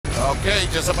Okay,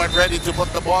 just about ready to put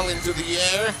the ball into the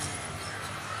air.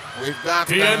 We've got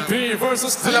PNP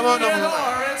versus DENR.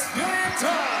 It's game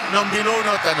time. Nung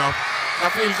binunot,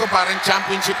 na-feel ko parang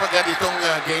championship agad itong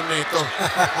game na ito.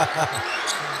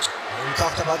 We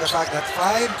talked about the fact that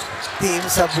 5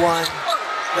 teams have won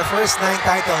the first 9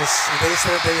 titles in the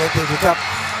history of the UNTV CUP.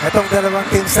 Itong dalawang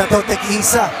teams na ito,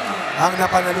 tig-isa ang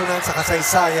napanalunan sa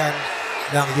kasaysayan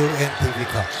ng UNTV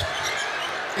CUP.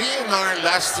 DENR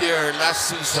last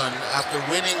season, after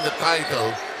winning the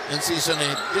title in Season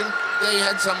 8, they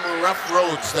had some rough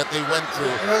roads that they went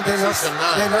through in Season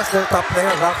 9. They lost their top player,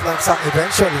 Ralph Lansang,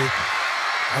 eventually.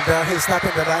 And he's not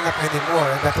in the lineup anymore.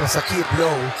 And that was a key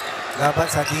blow laban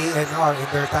sa DENR in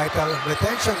their title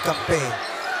retention campaign.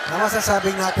 Na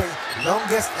masasabing natin,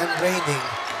 longest and reigning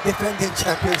defending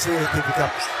champions in UNTV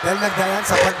CUP. Dahil nagdayan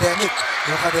sa pandemic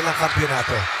yung kanilang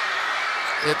kampyonato.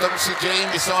 Itong si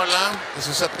Jamie Sola,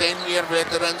 isa sa 10-year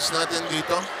veterans natin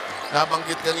dito.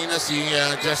 Nabanggit kanina si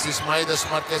Justice Midas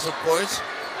Marquez, of course.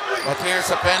 But here's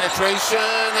a penetration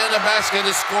and a basket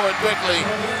is scored quickly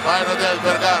by Rodel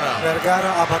Vergara. Vergara,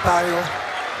 Abatayo.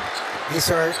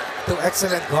 These are 2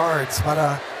 excellent guards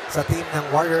para sa team ng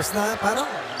Warriors na parang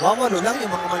wawalo lang yung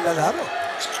mga manlalaro.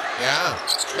 Yeah.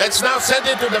 Let's now send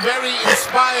it to the very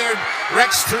inspired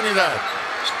Rex Trinidad.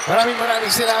 Maraming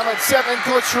salamat, Seth and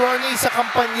Coach Ronnie, sa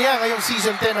kampanya ngayong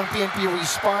Season 10 ng PNP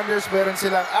Responders. Meron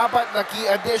silang 4 na key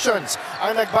additions.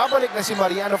 Ang nagbabalik na si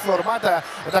Mariano Flormata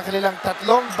at ang kanilang 3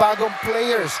 bagong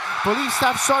players. Police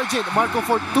Staff Sergeant Marco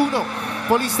Fortuno,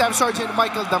 Police Staff Sergeant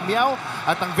Michael Damiao,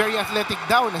 at ang very athletic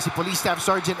daw na si Police Staff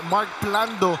Sergeant Mark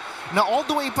Plando, na all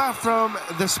the way pa from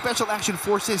the Special Action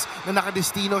Forces na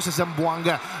nakadestino sa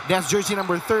Zamboanga. That's jersey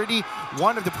number 30,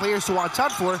 one of the players to watch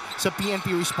out for sa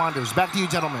PNP Responders. Back to you,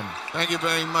 gentlemen. Thank you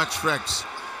very much, Rex.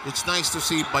 It's nice to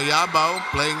see Bayabao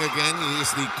playing again. He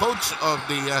is the coach of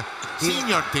the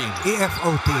senior team.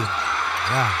 EFO team.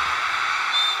 Yeah.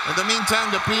 In the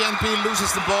meantime, the PNP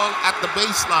loses the ball at the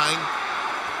baseline.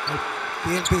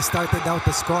 PNP started out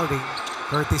the scoring,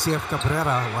 courtesy of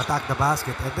Cabrera, who attacked the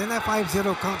basket, and then a 5-0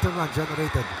 counter run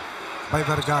generated by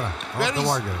Vergara of the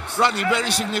Warriors. Ronnie,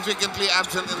 very significantly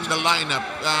absent in the lineup.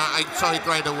 I saw it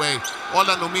right away.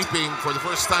 Olan Umiping, for the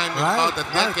first time in about a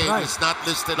decade, is not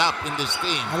listed up in this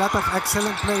team. A lot of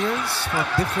excellent players from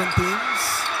different teams.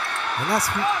 And as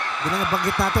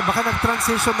binabanggit natin, baka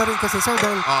nag-transition na rin kasi, sir,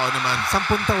 dahil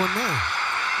 10 taon na eh.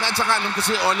 At saka alam ko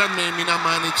si Olan may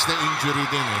minamanage na injury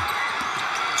din eh.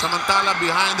 Samantala,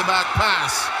 behind the back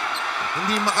pass.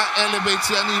 Hindi maka-elevate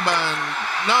si Aniban.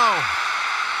 No.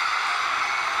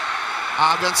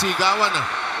 Agang sigawan na.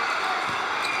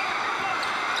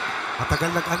 Matagal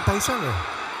nag-antay, sir eh.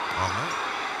 Okay.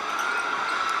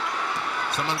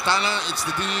 Samantala, it's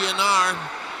the DENR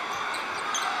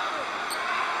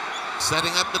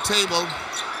setting up the table.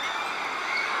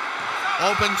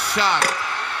 Open shot.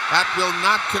 That will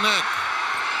not connect.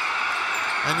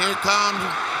 And here comes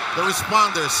the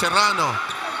responders. Serrano,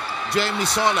 Jamie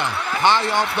Sola,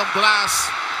 high off the glass.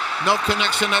 No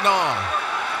connection at all.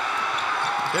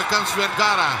 Here comes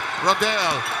Vergara.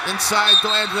 Rodel inside to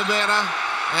Ed Rivera.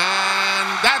 And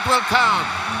that will count.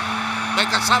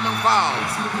 Make a summon foul.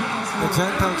 The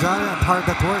gentle giant hard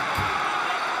at work.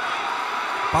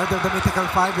 Part of the Mythical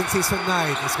 5 in Season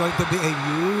 9 is going to be a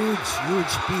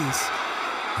huge piece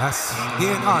as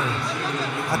DENR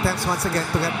attempts once again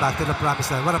to get back to the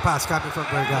promised land. What a pass coming from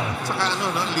Vergara. Saka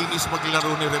linis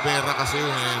maglaro ni Rivera kasi.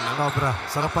 Sobra.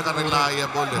 Sarap pa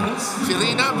reliable. Si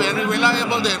Rina, very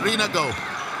reliable din. Rina, go.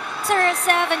 Sir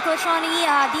Sev and Coach Ronnie,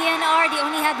 DENR, they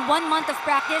only had 1 month of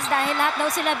practice dahil lahat daw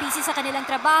sila busy sa kanilang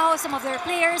trabaho. Some of their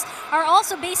players are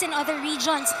also based in other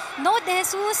regions. No De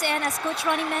Jesus and as Coach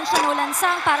Ronnie mentioned, no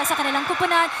Lansang para sa kanilang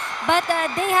kupunan. But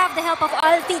they have the help of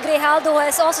Alfie Grijaldo, who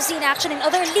has also seen action in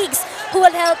other leagues, who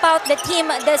will help out the team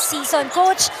this season.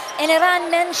 Coach Eneran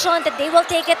mentioned that they will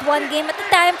take it 1 game at a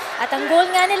time. At ang goal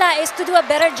nga nila is to do a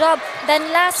better job than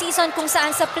last season kung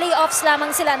saan sa playoffs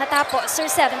lamang sila natapos. Sir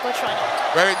Sev and Coach Ronnie.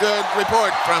 Very good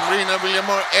report from Rina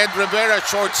Villamor. Ed Rivera,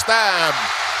 short stab.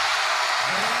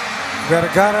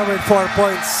 Vergara with 4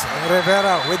 points.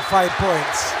 Rivera with 5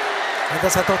 points. And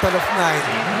that's a total of 9.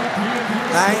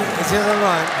 9-0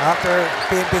 run after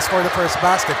PNP scored the first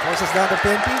basket. Forces down the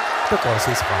PNP to cause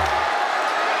his foul.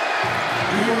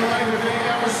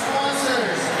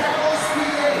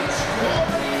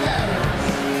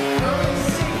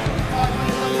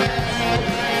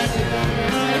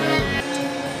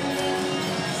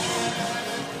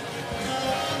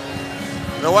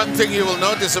 The one thing you will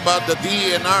notice about the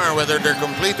DENR, whether they're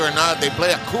complete or not, they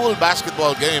play a cool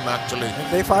basketball game, actually.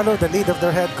 And they follow the lead of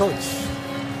their head coach.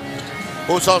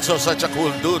 Who's also such a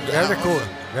cool dude. Very cool.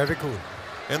 Very cool.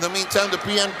 In the meantime, the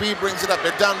PNP brings it up.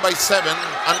 They're down by 7,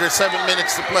 under 7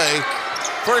 minutes to play.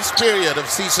 First period of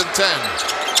season 10.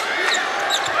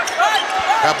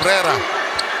 Cabrera,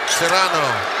 Serrano,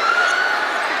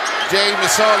 Jay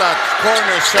Misola,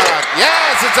 corner shot.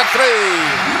 Yes, it's a 3.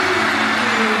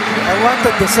 I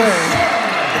wanted to say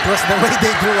it was the way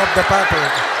they drew up the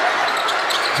pattern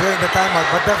during the timeout,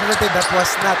 but definitely that was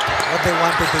not what they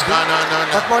wanted to do. No.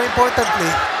 But more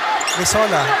importantly,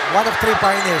 Misola, one of 3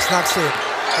 pioneers, knocks in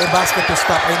a basket to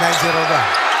stop a 9-0 run.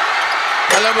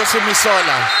 Alam mo si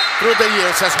Misola, through the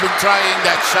years, has been trying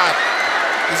that shot.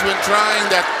 He's been trying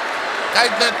that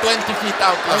kahit na 20 feet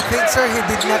out I lang. think, sir, he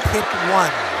did not hit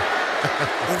one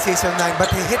in season 9,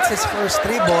 but he hits his first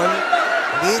 3 ball,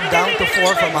 lead down to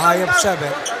 4 from a high of 7,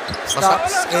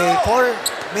 stops a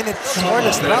 4-minute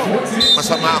scoreless round.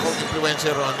 Masama akong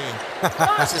influencer, Ronnie.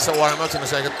 Kasi sa warm-up,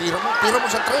 sinasabi ka, tira mo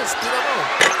sa tres, tira mo.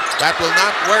 That will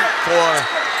not work for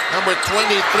number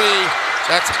 23.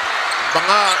 That's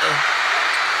Bangal.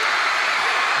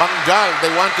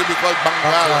 They want to be called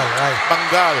Bangal. Right.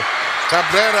 Bangal.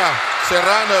 Cabrera,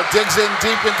 Serrano digs in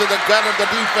deep into the gut of the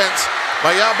defense.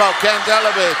 Bayabao can't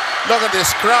elevate. Look at this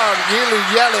crowd really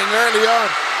yelling early on.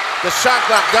 The shot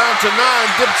clock down to 9.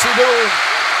 Dipsy doing.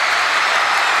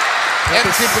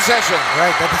 Empty possession.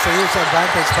 Right, that is a huge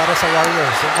advantage para sa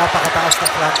Warriors. Yung napakataas na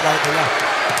front line nila.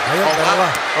 Ayun, dalawa.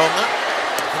 Oo nga.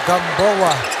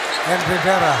 Gamboa and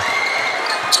Rivera.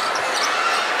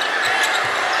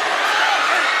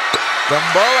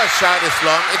 Gamboa's shot is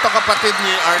long. Ito kapatid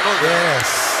ni Arnold.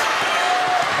 Yes.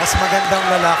 Mas magandang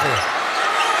lalaki.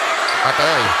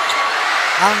 Patay.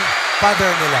 Ang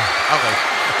father nila. Okay.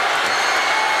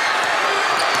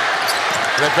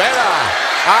 Rivera.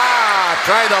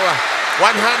 Tried a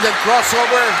one-handed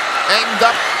crossover. End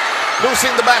up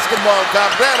losing the basketball.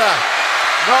 Cabrera.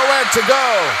 Nowhere to go.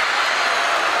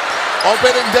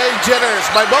 Opening day jitters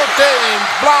by both teams.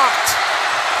 Blocked.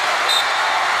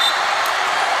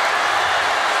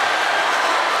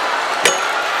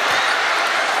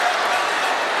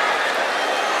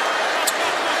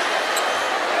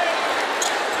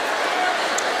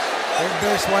 If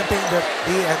there's one thing that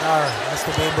DENR has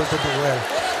to be able to do well,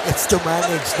 it's to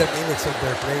manage the minutes of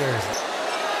their players.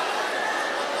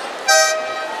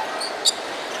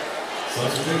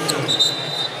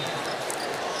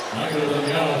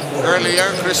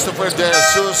 Earlier, Christopher De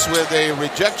Jesus with a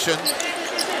rejection.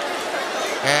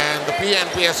 And the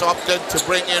PNP has opted to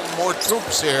bring in more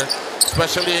troops here.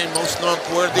 Especially most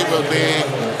noteworthy will be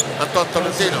Anton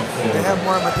Tolentino. They have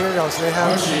more materials. They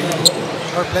have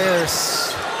more players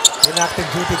in active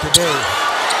duty today.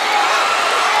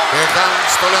 Here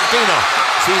comes Tolentino.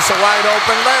 Sees a wide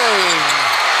open lane.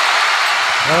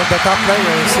 One of the top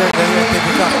players here in the UNTV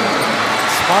CUP.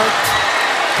 Smart,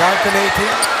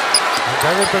 calculating, and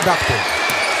very productive.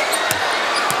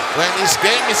 When his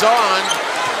game is on,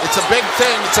 it's a big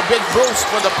thing. It's a big boost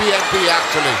for the PNP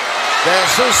actually. The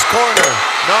Jesus corner.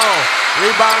 No.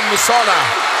 Rebound Misola.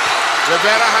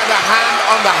 Rivera had a hand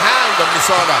on the hand of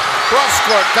Misola. Cross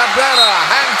court. Cabrera.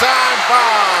 Hang time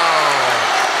foul.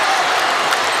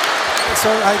 So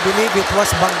I believe it was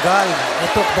Bangal who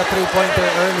took the 3-pointer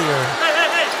earlier.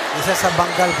 Isa sa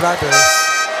Bangal brothers.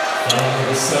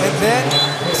 And then,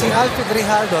 si Alfie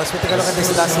Grijaldos, we take a look at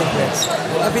this last sequence.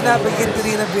 Na binabigyan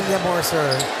din ng Villamor,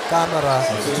 sir, camera.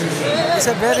 He's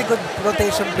a very good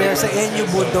rotation player sa NU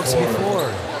Bulldogs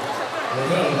before.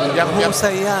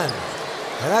 Husay yan.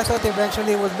 And I thought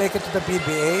eventually he would make it to the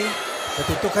PBA, but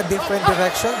he took a different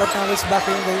direction, but now he's back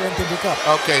in the UNTV CUP.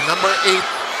 Okay, number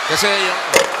 8. Kasi yung,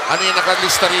 ano yung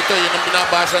nakalista rito, yun ang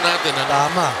binabasa natin. Ano?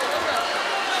 Tama.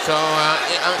 So,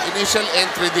 ang initial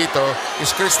entry dito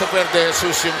is Christopher De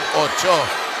Jesus yung 8.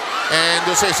 And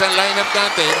doon sa isang lineup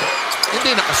natin,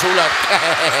 hindi nakasulat.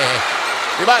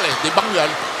 Di ba, di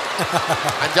Bangal.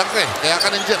 Andiyan ka eh. Kaya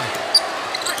ka nandiyan.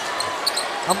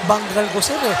 Ang Bangal ko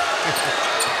sila eh.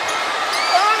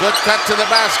 Good cut to the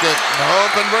basket. No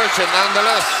conversion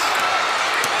nonetheless.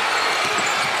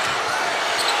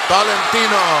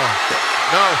 Tolentino.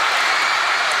 No.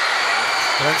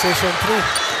 Transition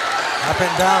 3. Up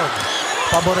and down.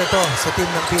 Paborito sa team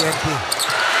ng PNP.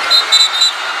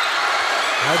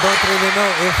 I don't really know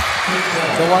if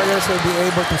the Warriors will be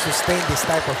able to sustain this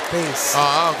type of pace.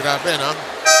 Oo, grabe, no?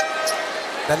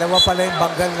 Dalawa pala yung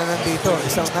Bangal na nandito.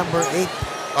 Isang number 8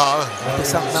 Oo. at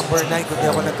isang number 9 kung di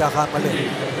ako nagkakamali.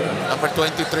 Number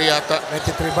 23 yata.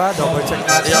 23 ba? Double check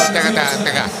natin. Ayun,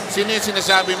 teka. Sino yung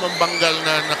sinasabi mong Bangal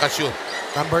na nakashoot?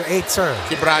 Number 8, sir.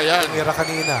 Si Brian. Tumira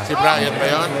kanina. Si Brian ba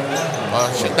yun?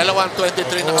 Dalawang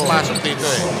 23 nakapasok dito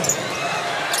eh.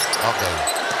 Okay.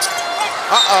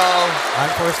 Uh-oh.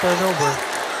 Unforced turnover.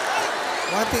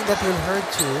 One thing that will hurt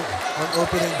you on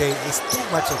opening day is too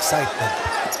much excitement.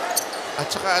 At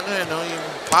saka ano yun, no? Yung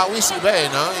pawis iba eh,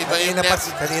 no? Iba yung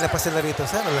Kanina pa sila rito,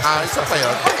 sir. isa pa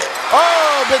yun.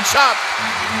 Oh, big shot!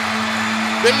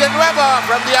 Villanueva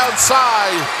from the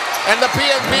outside. And the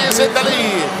PNP is in the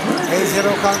lead.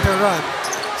 8-0 counter run.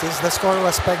 Since the score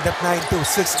was pegged at 9-2,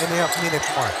 6.5-minute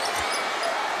mark.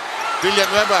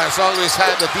 Villanueva has always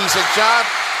had a decent shot.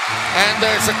 And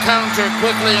there's a counter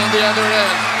quickly on the other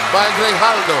end by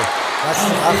Grijaldo. That's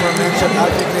the aforementioned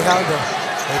Alvin Grijaldo,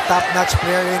 a top-notch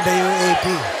player in the UAP.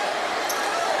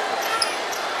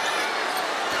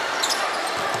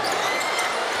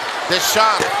 This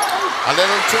shot, a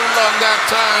little too long that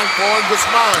time for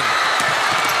Guzman.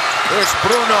 Here's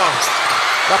Bruno.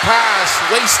 The pass,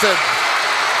 wasted.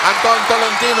 Anton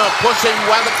Tolentino pushing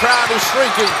while the crowd is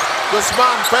shrieking.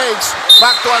 Guzman fakes,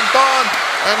 back to Anton,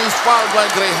 and he's fouled by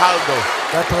Grijaldo.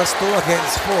 That was 2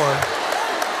 against 4.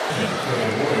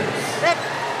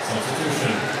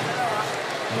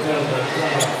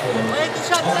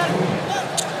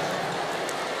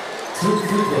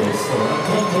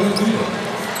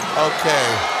 Okay.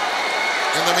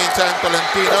 In the meantime,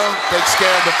 Tolentino takes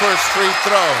care of the first free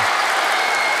throw.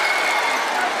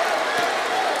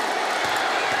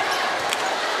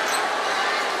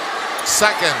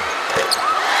 Second.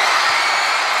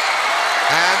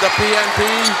 And the PNP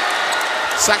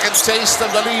second taste of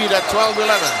the lead at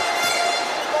 12-11.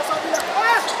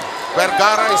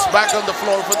 Vergara is back on the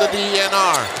floor for the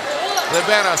DENR.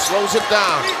 Rivera slows it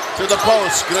down to the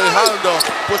post. Grijaldo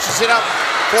pushes it up.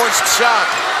 Forced shot.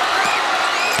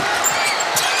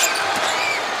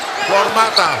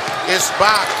 Formata is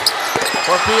back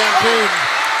for PNP.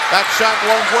 That shot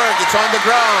won't work. It's on the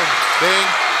ground. Being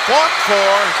fought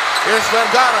for. Here's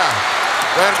Vergara.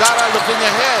 Vergara looking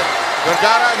ahead.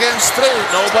 Vergara against 3.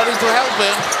 Nobody to help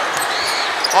him.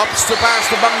 Opts to pass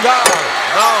to Bangal.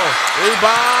 No.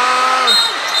 Rebound.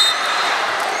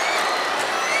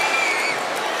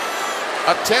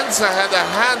 Atienza had a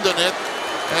hand on it.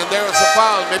 And there was a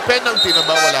foul. May penalty na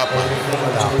ba? Wala pa.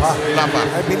 Wala pa.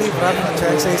 I believe Ralph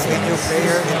Atienza is a new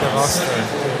player in the roster.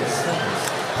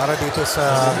 Para dito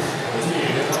sa...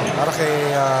 Para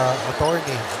kay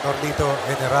attorney Nordito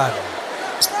General.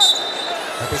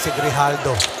 Pati si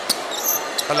Grijaldo.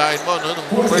 Palain mo, no?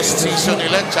 Nung first season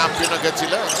nila, champion agad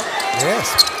sila.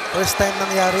 Yes. First time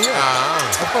nangyari yun.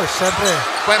 Of course, syempre.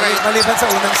 Maliban sa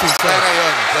unang season.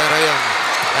 Pera yun.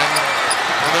 And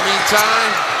in the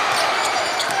meantime,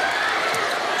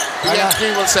 PNP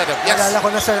will set up. Yes. Alala ko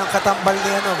na sir, ang katambal ni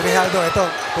Grijaldo. Ito,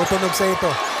 tutunog sa ito.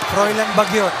 Froilan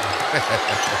Bagyon.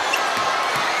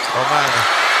 Oh man.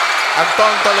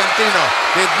 Anton Tolentino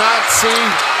did not see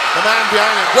the man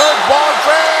behind him. Good ball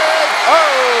fake.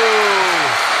 Oh!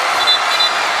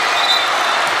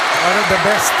 One of the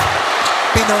best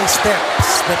Pinoy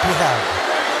steps that we have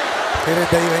here at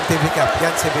the UNTV CUP.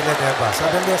 Yan si Villanueva.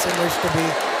 Suddenly has emerged to be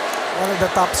one of the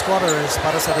top scorers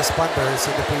para sa responders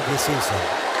in the previous season.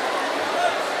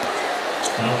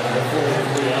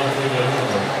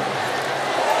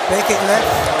 Taking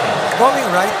left, going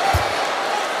right,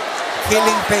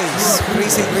 killing pace,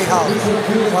 freezing Grijaldo.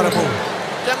 What a move.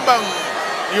 Yan bang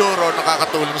Euro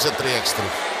nakakatulong sa 3x3?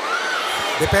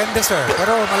 Depende sir,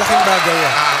 pero malaking bagay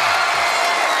yan.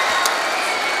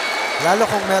 Lalo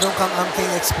kung meron kang angking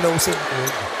explosive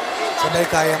move, sabay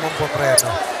kaya mong pupreno.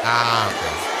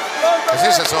 Okay.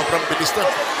 Kasi sa sobrang bilis to,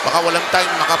 baka walang time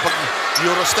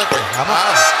makapag-Euro step eh. In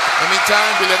the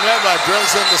meantime, Villanueva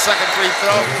drills in the second free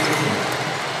throw.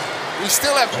 We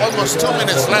still have almost 2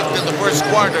 minutes left in the first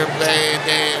quarter.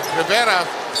 Rivera,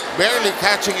 barely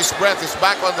catching his breath, is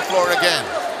back on the floor again.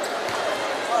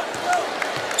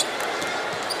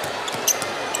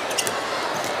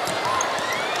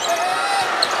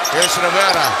 Here's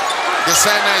Rivera.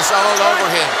 Desena is all over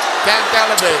him. Can't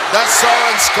elevate. Does so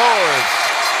and scores.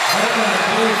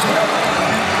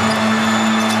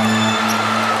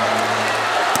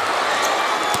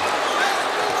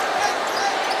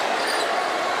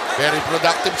 Very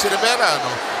productive si Rivera,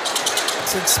 no?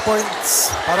 6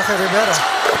 points para kay Rivera.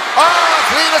 Oh,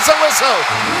 clean as a whistle.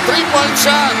 3-point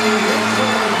shot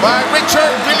by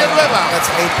Richard Villanueva.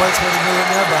 That's 8 points for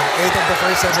Villanueva. 8 of the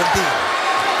first 17.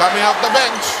 Coming off the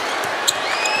bench.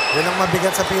 Yun ang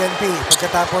mabigat sa PNP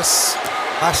pagkatapos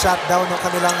shot down ng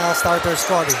kanilang starter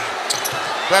scoring.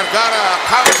 Vergara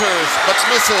counters but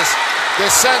misses.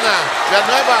 Desena,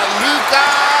 Villanueva, leak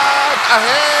out,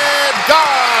 ahead,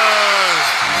 gone!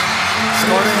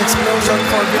 Scoring explosion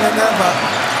for Villanueva.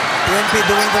 PNP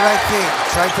doing the right thing.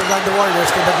 Trying to run the Warriors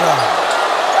to the ground.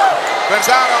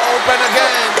 Vergara open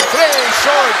again. 3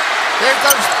 short. Here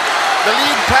comes the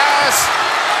lead pass.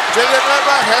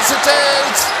 Villanueva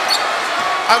hesitates.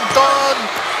 Anton.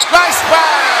 Nice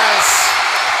pass.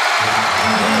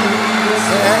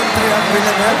 The entry of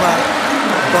Villanueva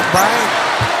combined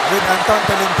with Anton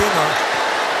Tolentino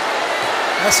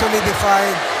has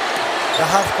solidified the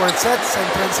half-court sets and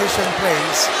transition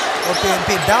plays of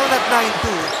PNP. Down at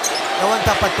 9-2, now on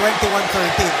top at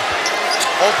 21-13.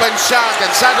 Open shot,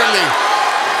 and suddenly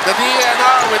the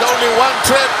DENR with only one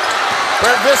trip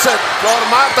per visit.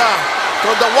 Formata to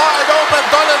the wide open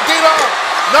Tolentino.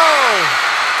 No!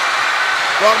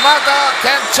 Formata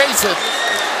can't chase it.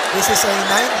 This is a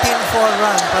 19-4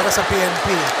 run para sa PNP.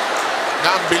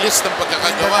 Na ang bilis ng In the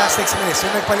pagkakagawa. last 6 minutes,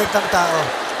 yung nagpalit ng tao.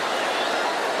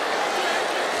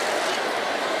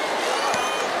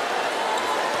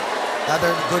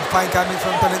 Another good find coming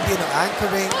from Tolentino,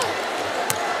 anchoring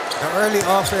the early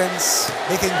offense,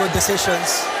 making good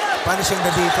decisions, punishing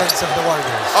the defense of the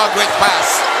Warriors. Oh, great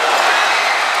pass.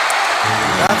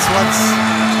 That's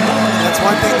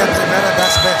one thing that Rivera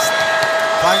does best.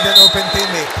 Find an open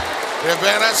teammate.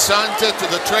 Rivera sent it to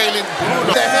the trailing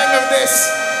Bruno. The hang of this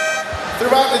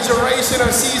throughout the duration of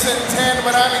Season 10.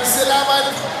 Maraming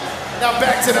salamat. Now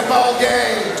back to the ball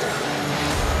game.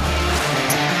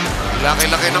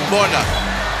 Laki-laki ng bola.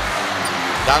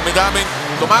 Dami-daming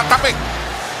tumatapik.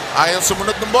 Ayaw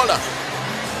sumunod ng bola.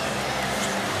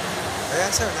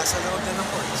 Ayan sir, nasa loob na ng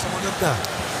court. Sumunod na.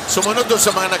 Sumunod doon sa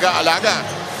mga nag-aalaga.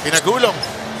 Pinagulong.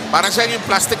 Parang siya yung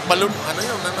plastic balloon. Ano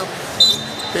yun? Ano?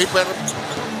 Paper.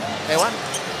 Ewan.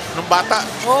 Nung bata.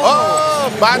 Oh,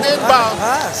 bad inbound.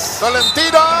 Pass.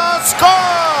 Tolentino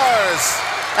scores!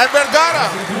 And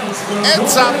Vergara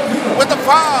ends up with a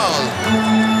foul.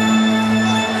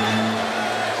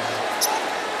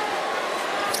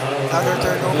 Another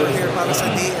turnover here para sa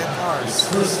DNR.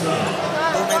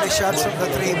 Too many shots from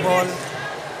the 3-ball.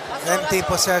 Empty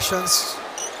possessions,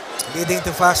 leading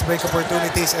to fast break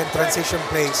opportunities and transition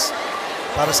plays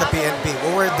para sa PNP.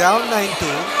 We were down 9-2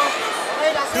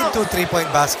 in 2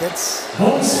 3-point baskets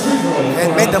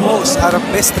and made the most out of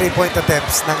missed 3-point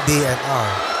attempts ng DNR.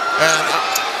 And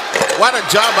what a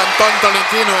job Anton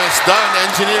Tolentino has done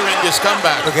engineering this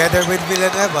comeback. Together with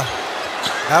Villanueva.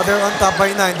 Now they're on top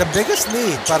by 9. The biggest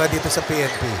lead para dito sa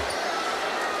PNP.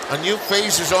 A new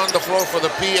face is on the floor for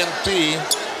the PNP.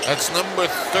 That's number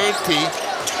 30.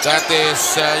 That is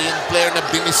yung player na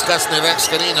biniskas ni Rex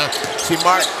kanina, si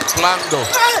Mark Plando.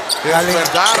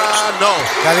 Vergara, no.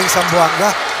 Galing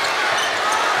Zamboanga.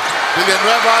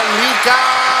 Villanueva, leak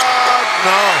out,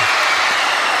 no.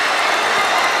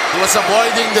 He was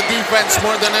avoiding the defense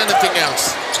more than anything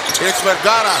else. Here's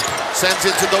Vergara, sends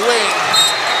it to the wing.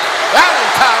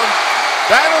 That'll count.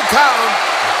 That'll count.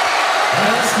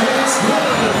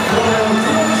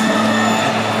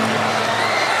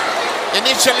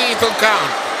 Initially, it will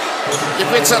count.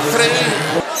 If it's a 3.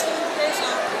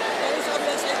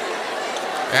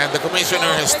 And the commissioner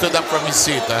has stood up from his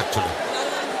seat, actually.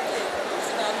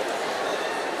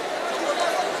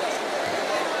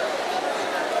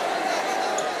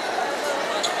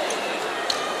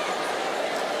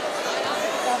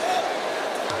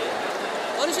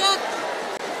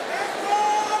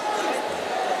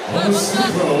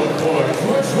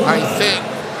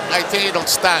 I think it'll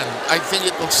stand. I think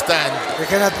it will stand. You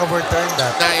cannot overturn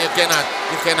that. No, you cannot.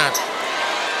 You cannot.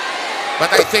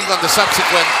 But I think on the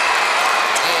subsequent,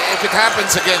 if it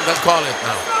happens again, they'll call it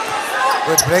now.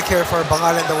 Good break here for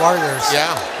Bangal and the Warriors.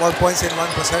 Yeah. 4 points in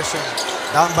 1 possession.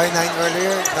 Down by 9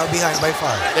 earlier, now behind by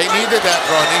 5. They needed that,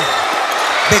 Ronnie.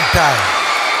 Big time.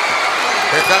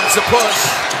 Here comes the push.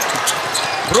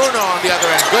 Bruno on the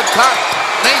other end. Good cut.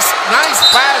 Nice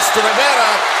pass to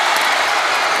Rivera.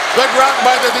 Good run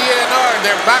by the DENR.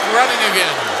 They're back running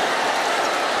again.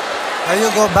 Now you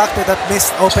go back to that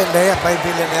missed open layup by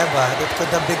Villanueva that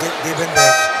could have given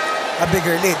them a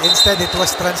bigger lead. Instead, it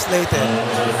was translated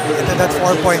into that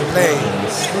 4-point play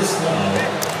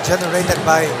generated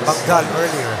by Bangal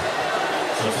earlier.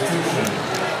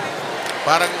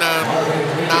 Parang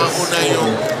nauna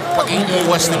yung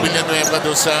pag-iiwas ni Villanueva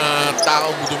doon sa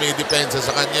taong dumidepensa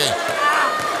sa kanya.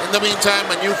 In the meantime,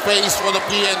 a new face for the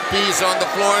PNP is on the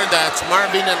floor. That's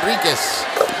Marvin Enriquez.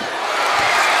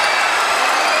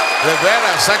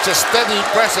 Rivera, such a steady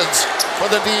presence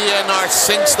for the DENR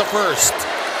sinks the first.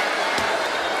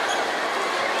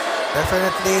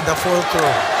 Definitely the full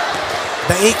crew.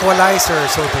 The equalizer,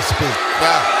 so to speak.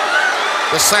 Yeah.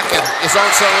 The second is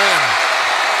also in.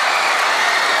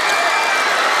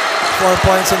 4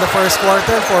 points in the first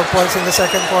quarter, 4 points in the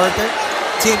second quarter.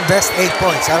 Team best 8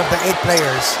 points out of the 8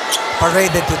 players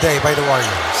paraded today by the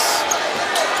Warriors.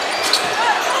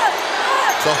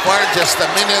 So far, just a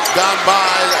minute gone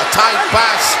by. A tight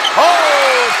pass.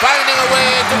 Oh, finding a way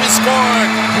to be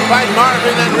scored by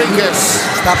Marvin Enriquez.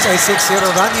 Stops a 6-0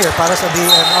 run here para sa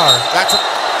DNR. That's an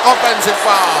offensive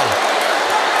foul.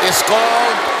 Is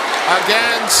called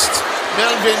against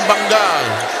Melvin Bangal.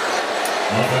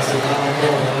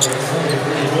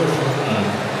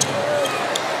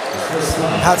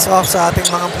 Hats off sa ating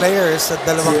mga players at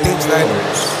dalawang teams dahil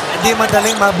hindi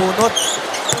madaling mabunot.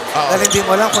 Dahil hindi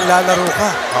mo lang kung lalaro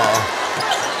ka.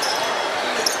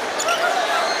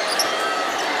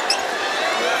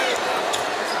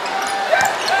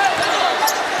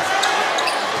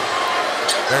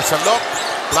 There's a look.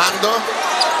 Blando.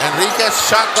 Enriquez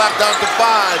shot clock down to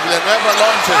 5. Villanueva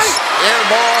launches. Air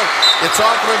ball. It's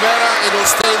off Rivera. It will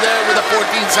stay there with a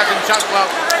 14-second shot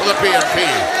clock for the PNP.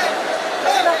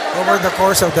 Over the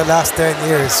course of the last 10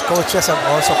 years, coaches have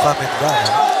also come and gone.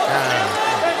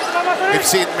 We've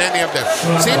seen many of them.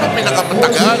 Sino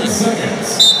pinakamatagal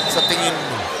sa tingin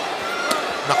mo?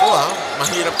 Naku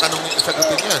mahirap tanongin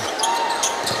sagutin yan.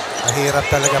 Mahirap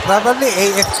talaga. Probably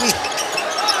AFP.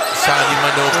 Sani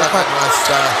Manoka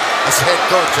as head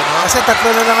coach, ano? Kasi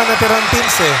tatlo na lang ang natirang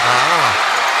teams eh.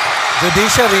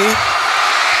 Judiciary,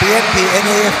 PNP, and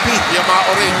AFP. Yung mga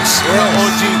Orange, yung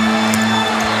OG.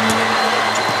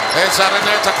 As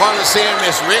Araneta Coliseum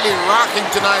is really rocking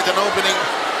tonight on opening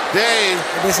day.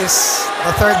 This is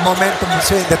the third momentum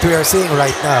swing that we are seeing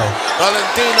right now.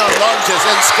 Tolentino launches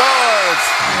and scores.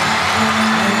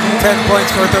 10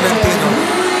 points for Tolentino.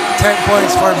 10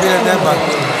 points for Villanueva.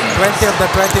 20 of the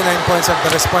 29 points of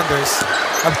the responders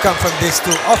have come from these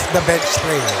two off-the-bench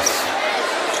players.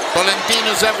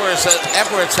 Tolentino's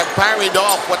efforts have parried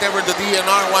off whatever the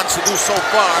DNR wants to do so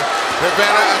far.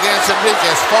 Rivera against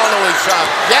Enriquez. Follow-away shot.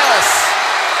 Yes!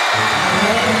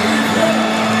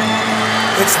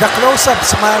 It's the close-up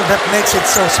smile that makes it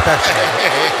so special.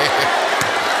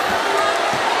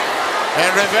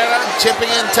 And Rivera chipping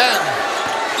in 10.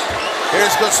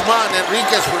 Here's Guzman.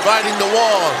 Enriquez providing the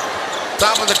wall.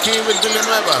 Top of the key with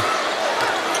Villanueva.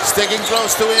 Sticking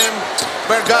close to him.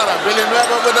 Vergara.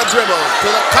 Villanueva with a dribble. To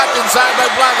the cut inside by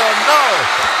Blando. No!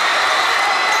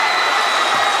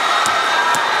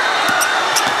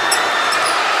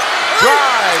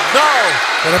 Drive. No!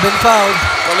 Could have been fouled.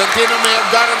 Tolentino may have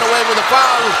gotten away with a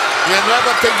foul.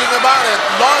 Villanueva thinking about it.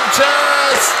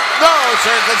 Launches. No!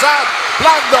 Circles out.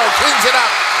 Blando cleans it up.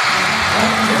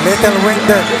 Little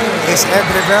winded is Ed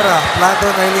Rivera. Blando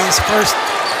Nailing's first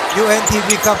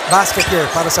UNTV CUP basket here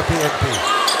para sa PNP.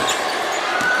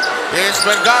 Here's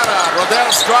Vergara.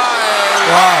 Rodel's drive.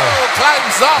 Wow. Oh,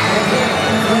 climbs up.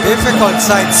 Difficult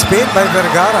side spin by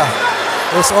Vergara,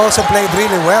 who's also played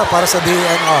really well para sa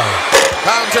DNR.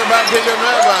 Counter by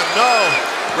Villanueva. No.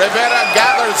 Rivera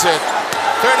gathers it.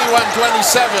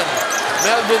 31-27.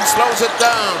 Melvin slows it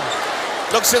down.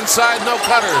 Looks inside. No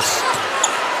cutters.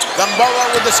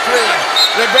 Gamboa with the screen.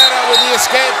 Rivera with the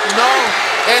escape. No.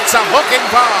 It's a hooking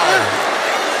foul.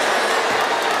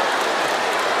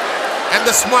 And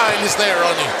the smile is there,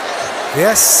 Ronnie.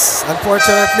 Yes,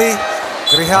 unfortunately,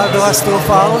 Grijaldo has 2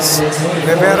 fouls.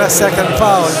 Rivera's second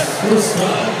foul.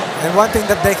 And one thing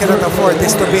that they cannot afford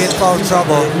is to be in foul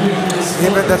trouble,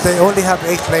 given that they only have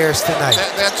 8 players tonight.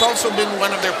 That's also been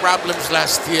one of their problems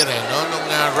last year, no? Nung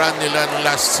run nila nung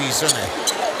last season,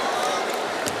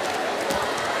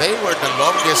 They were the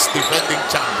longest defending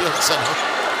champions, ano?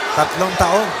 3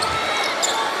 taon.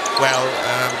 Well,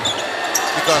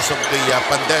 because of the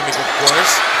pandemic, of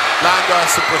course. Blando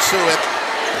has to pursue it.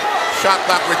 Shot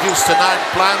clock reduced to 9.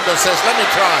 Blando says, let me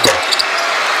try.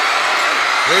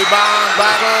 Rebound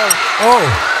battle. Oh.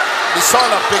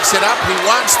 Bisola picks it up. He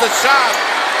wants the shot.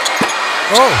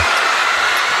 Oh.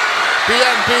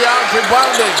 PNP out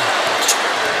rebounding.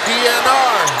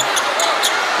 DNR.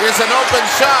 Here's an open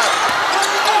shot.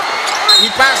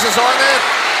 He passes on it.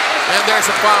 And there's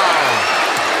a foul.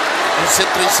 It's in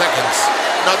 3 seconds.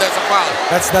 No, there's a foul.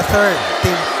 That's the third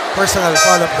team personal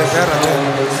foul of Rivera.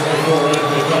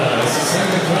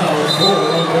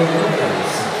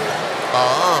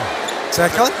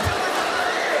 Second?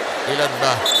 Ilan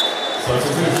ba?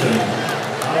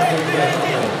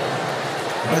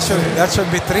 That should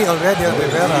be 3 already on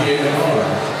Rivera.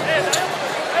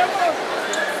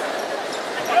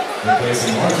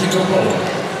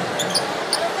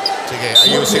 Sige,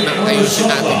 ayusin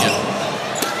natin yan.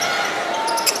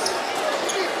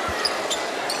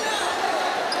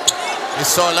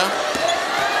 Isola,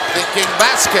 thinking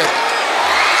basket.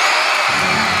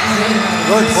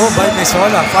 Good move by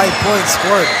Misola. 5 points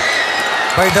scored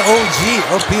by the OG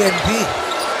of PNP.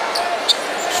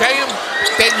 Siya yung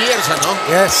 10 years, ano?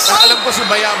 Yes. Alam ko si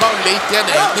Bayabaw, late yan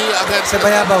eh. Hindi agad. Sa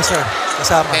Bayabaw, sir.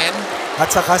 Kasama. 10? at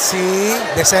saka si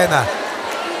Decena.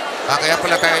 Kaya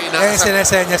pala tayo inaasar.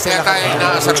 Sinesenyas Kaya nila. tayo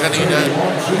inaasar kanina.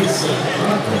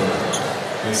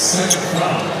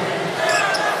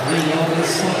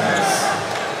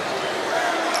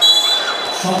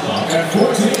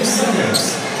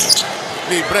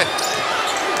 Libre.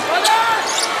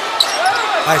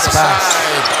 Nice pass.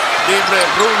 Libre,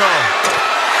 Bruno.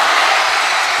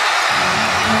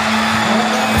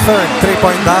 Third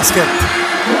 3-point basket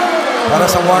para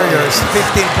sa Warriors.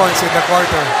 15 points in the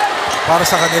quarter para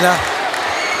sa kanila.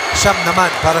 Siyam naman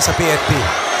para sa PNP.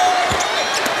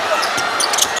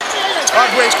 A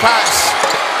great pass.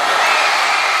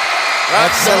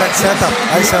 Excellent setup.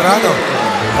 Ay Serrano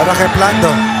para kay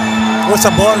Plando. Who's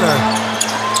a baller?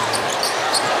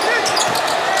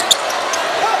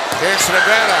 Here's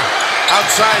Rivera.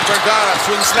 Outside Vergara.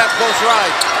 Swings left, goes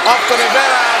right. Off to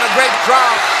Rivera and a great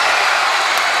drop.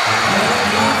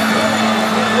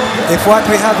 If what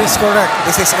we have is correct,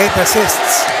 this is 8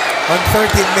 assists on 13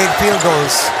 made field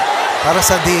goals para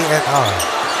sa DENR.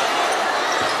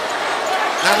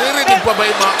 Naririnig pa ba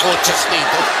yung mga coaches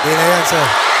dito? Di na yan, sir.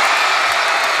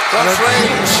 Cross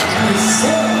range.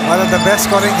 One of the best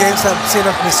scoring games I've seen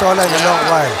of Misola in a long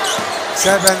while.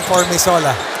 7 for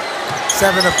Misola.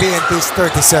 7 of PNP's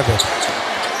 37.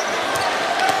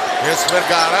 Here's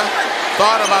Vergara.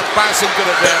 Thought about passing to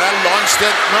Rivera. Launched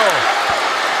it. No.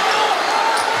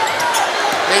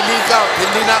 They leak out.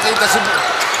 Hindi nakita si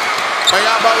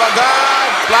Mayabaw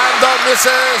agad. Plando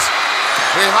misses.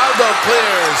 Rijaldo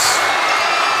clears.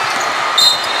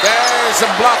 There's a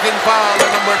blocking foul on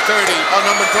number 30. On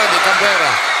number 20,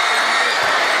 Cabrera.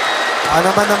 Ano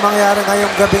man ang mangyari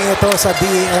ngayong gabing ito sa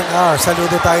DENR?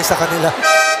 Saludo tayo sa kanila.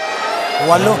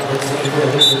 8.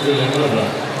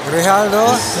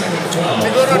 Rijaldo.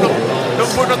 Siguro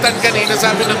nung bunutan kanina,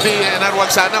 sabi ng DENR, wag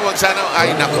sana.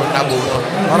 Ay, naku, nabunot.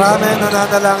 Marami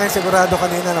nananalangin sigurado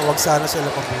kanina na wag sana sila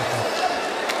mabuti.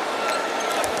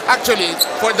 Actually,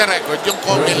 for the record, yung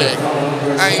Comelec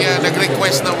ay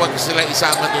nag-request na wag sila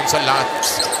isama dun sa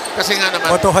lots. Kasi nga naman,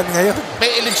 Botohan ngayon.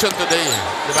 may election today.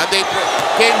 Diba? They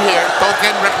came here,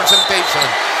 token representation,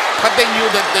 but they knew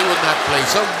that they would not play.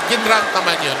 So, ginrant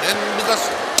naman yun. And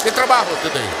because they trabaho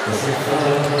today.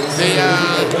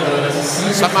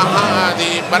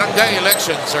 The barangay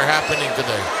elections are happening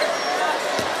today.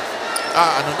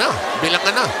 Ano na?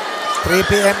 Bilangan na. 3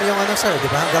 p.m. yung ano, sir, di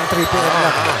ba? Hanggang 3 p.m.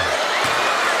 lang.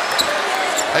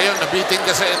 Ayun, nabitin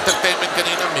ka sa entertainment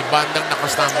kanina. May bandang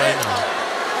nakastambay na.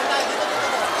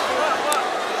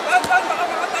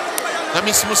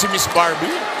 Na-miss mo si Miss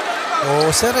Barbie? Oo,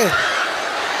 sir eh.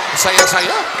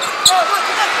 Saya-saya.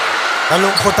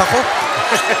 Nalungkot ako.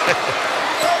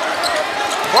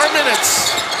 4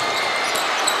 minutes.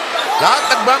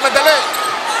 Lahat nagmamadali.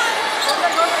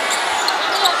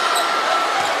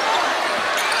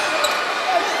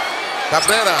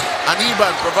 Cabrera,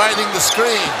 Aniban providing the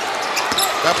screen.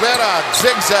 Cabrera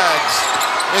zigzags.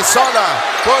 Misola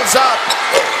pulls up.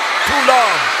 Too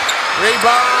long.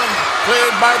 Rebound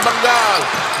cleared by Bangal.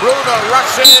 Bruno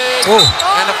rushing.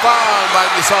 And a foul by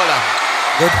Misola.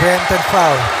 Good preempted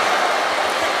foul.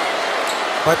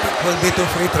 But it will be 2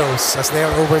 free throws as they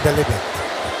are over the limit.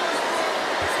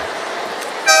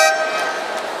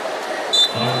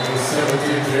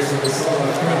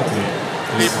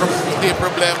 Hindi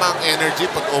problema ang energy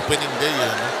pag opening day.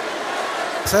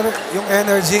 Sir, yung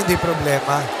energy hindi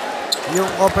problema. Yung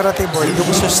operative board,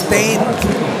 yung sustained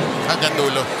hanggang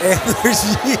dulo.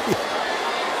 Energy.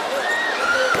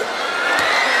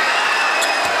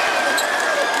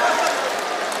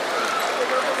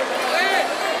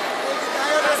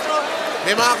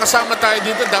 May mga kasama tayo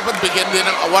dito, dapat bigyan din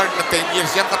ng award na 10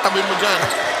 years. Yan, katabi mo dyan.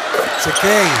 Si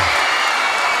Kay.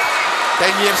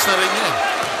 10 years na rin yan.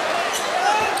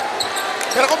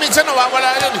 Pero kung minsan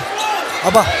nawawala yun.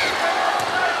 Aba.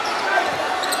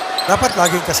 Dapat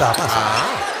laging kasama.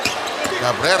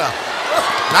 Cabrera.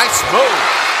 Nice move.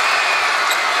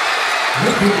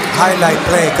 Highlight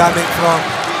play coming from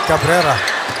Cabrera.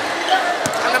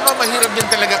 Alam mo, mahirap din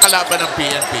talaga kalaban ng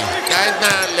PNP. Kahit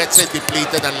na, let's say,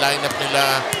 depleted ang lineup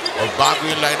nila o bago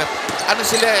yung lineup. Ano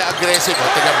sila, aggressive. O,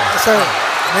 tignan mo. Sir,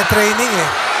 may training eh.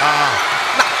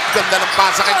 Ganda ng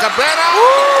pasa kay Cabrera.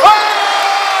 Oh!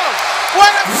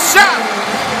 What a shot!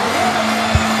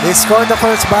 He scored the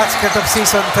first basket of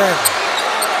season 10.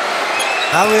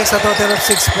 Now he has a total of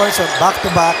 6 points on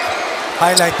back-to-back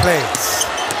highlight plays.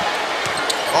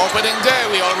 Opening day,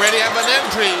 we already have an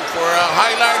entry for a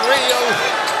highlight reel.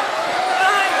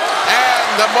 And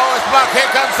the bonus block, here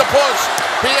comes the push.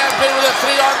 PNP with a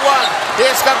 3-on-1.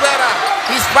 Here's Cabrera.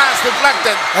 He's pass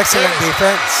deflected. Excellent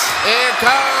defense. Here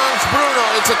comes Bruno.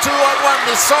 It's a 2-on-1.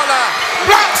 Misola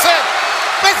blocks it.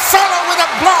 Pizzolo with a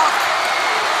block.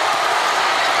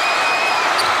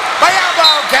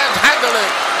 Bayabao can't handle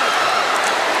it.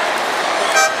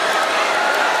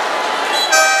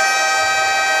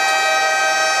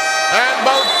 And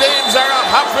both teams are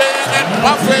huffing and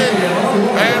puffing.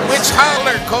 And which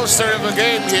roller coaster of a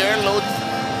game here,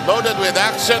 loaded with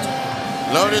action,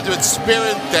 loaded with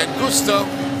spirit and gusto,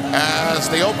 as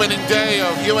the opening day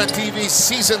of UNTV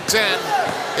Season 10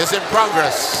 is in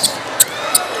progress.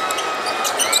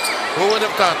 Who would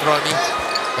have thought, Ronnie,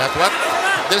 that what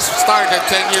this started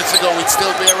 10 years ago, we'd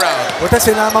still be around? Buti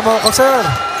sinama mo ako, sir.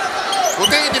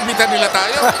 Buti inimbitan nila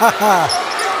tayo.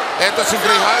 Eto si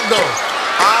Grijaldo.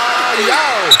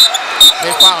 Ayaw!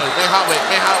 May foul,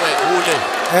 may hawi, huli.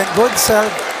 And good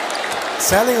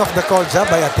selling of the call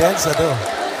job by Atienza, do.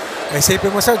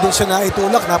 Isipin mo, sir, doon siya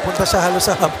naitulak, napunta siya halos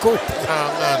sa half court.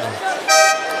 Ano.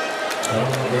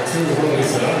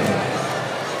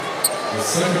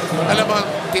 Alam mo,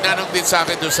 tinanong din sa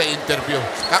akin doon sa interview.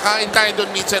 Kakain tayo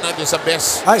doon minsan doon sa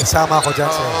best. Ay, sama ako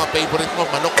dyan, sir. Favorite mo,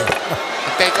 manok eh.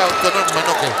 Ang take out ko nun,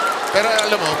 manok eh. Pero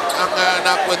alam mo, ang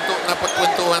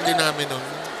napagkwentuhan din namin nun,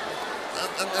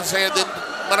 ang saya din,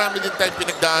 marami din tayong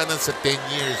pinagdaanan sa 10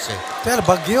 years eh. Sir,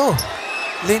 Bagyo,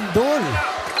 Lindol.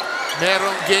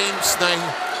 Merong games na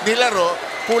nilaro,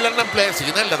 kulang ng players. Sige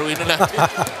na, laruin na natin.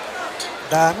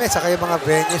 Dami, saka yung mga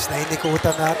venues na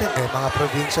inikutan natin. May mga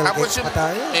provincial games pa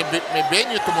tayo. May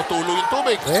venue, tumutulo yung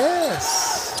tubig.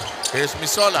 Yes. Here's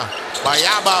Misola.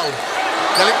 Bayabaw.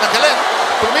 Galit na galit.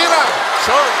 Tumira.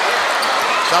 Short.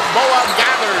 Gamboa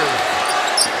gather.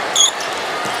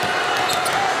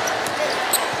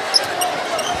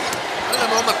 Alam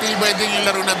mo, matibay din yung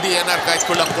laro ng DNR kahit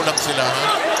kulang-kulang sila.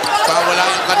 Ha? Wala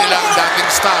yung kanilang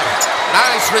dating star.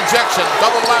 Nice rejection.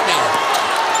 Double whammy.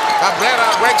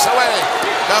 Cabrera breaks away.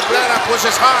 Cabrera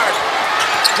pushes hard.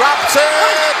 Drops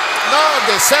it. No,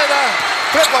 De Seda.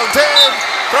 Triple team.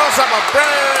 Throws up a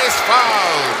prayer. Is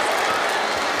fouled.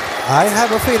 I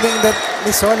have a feeling that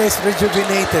Misola is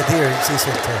rejuvenated here in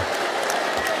Season 10.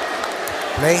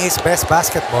 Playing his best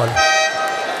basketball.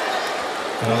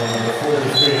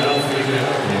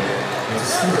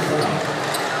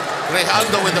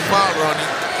 Grijaldo with the foul, Ronnie.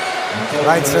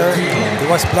 Right, sir. He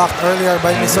was blocked earlier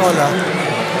by Misola.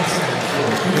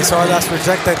 Misola has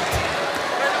rejected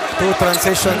 2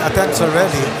 transition attempts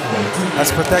already.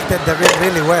 Has protected the rim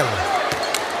really well.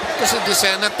 Kasi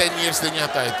Desena, 10 years din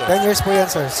yata ito. 10 years po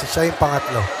yan, sir. Siya yung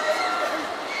pangatlo.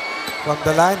 From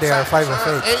the line, they are 5 of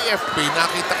 8. AFP,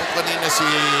 nakita ko kanina si...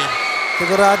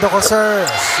 Sigurado ko, sir.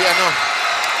 Si ano?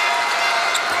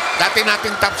 Dati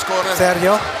nating top scorer.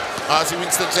 Seryo? Si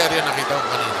Winston Seryo, nakita ko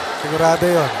kanina. Sigurado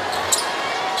yon.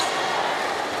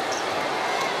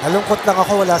 Nalungkot lang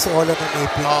ako, wala si Ola ng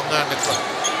AP. Oo nga, nito.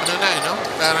 Ano na no?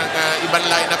 Parang ibang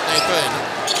lineup na ito no?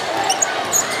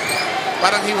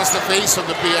 Parang he was the face of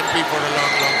the PNP for a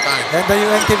long, long time. And the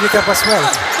UNTV CUP as well.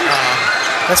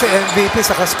 Kasi MVP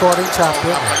saka scoring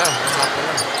champion.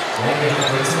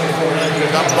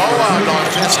 Gamboa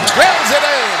launches, drills it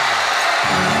in!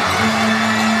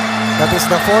 That is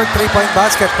the 4th 3-point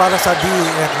basket para sa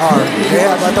DENR. They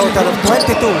have a total of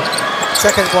 22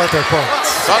 second quarter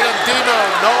points. Valentino,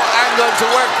 no angle to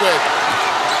work with.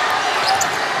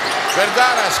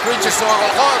 Vergara screeches to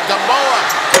Alcott. Gamboa,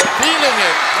 feeling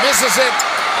it, misses it.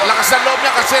 Lakas ng loob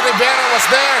niya kasi Rivera was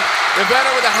there.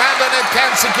 Rivera with a hand on it,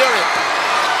 can't secure it.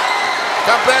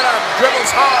 Cabrera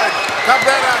dribbles hard.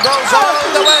 Cabrera goes all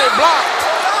the way, blocked.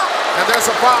 And there's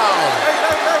a foul.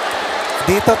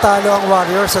 Dito talo ang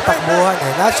Warriors sa takbuhan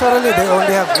eh. Naturally, they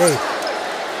only have 8.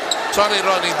 Sorry,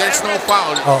 Ronnie, there's no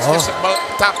foul. It's just a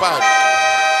tap out.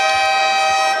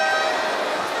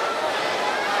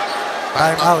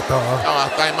 Time out, oo.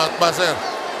 Time out ba, sir?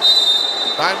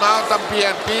 Time out ang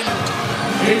PNP.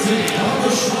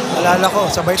 Alala ko,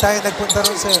 sabay tayo nagpunta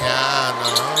ron, sir. Yan,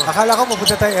 Akala ko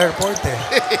mapunta tayo airport eh.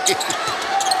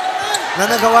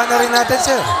 Nagawa na rin natin,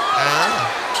 sir.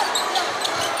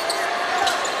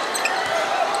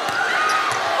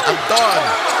 Anton.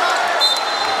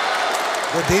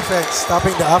 Good defense,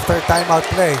 stopping the after timeout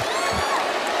play.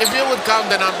 If you would count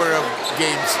the number of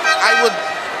games, I would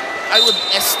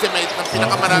estimate na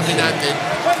pinakamarami natin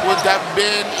would have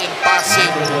been in passing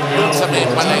dun sa may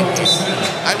palengke.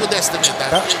 I would estimate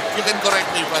that. You can correct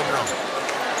me if I'm wrong.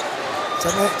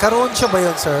 Karoon siya ba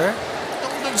yun, sir?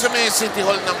 Dun sa may City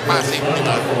Hall ng Pasig, di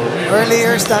ba? Early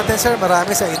years natin, sir,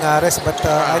 marami sa Inares, but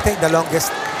I think the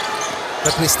longest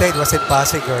that we stayed was in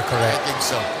Pasig, you're correct. I think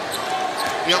so.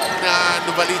 Yung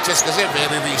Novaliches kasi,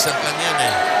 very recent lang yan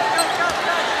eh.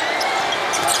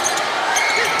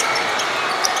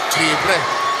 Libre.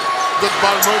 Good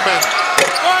ball movement.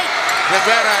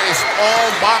 Rivera is all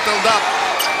bottled up.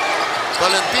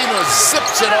 Tolentino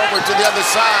zips it over to the other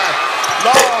side.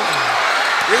 Long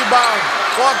rebound,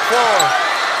 fought for.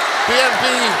 PNP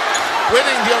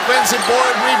winning the offensive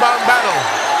board rebound battle.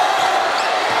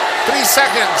 3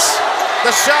 seconds.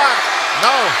 The shot.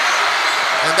 No.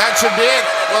 And that should be it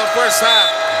for the first half.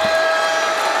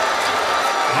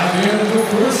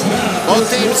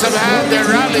 Both teams have had their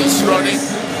rallies running.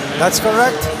 That's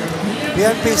correct.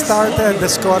 PNP started the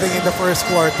scoring in the first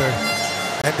quarter.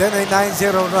 And then a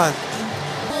 9-0 run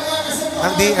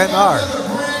ng DNR.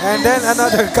 And then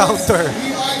another counter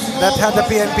that had the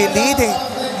PNP leading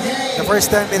the first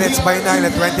 10 minutes by 9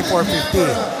 at 24-15.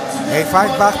 A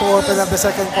fight back to open up the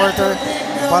second quarter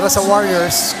para sa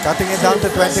Warriors, cutting it down to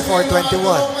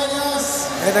 24-21.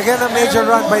 And again, a major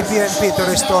run by PNP to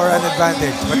restore an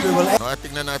advantage. But we will...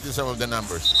 Tingnan natin some of the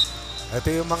numbers.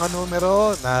 Ito yung mga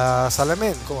numero na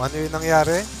salamin kung ano yung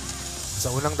nangyari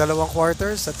sa unang dalawang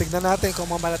quarters. At tignan natin kung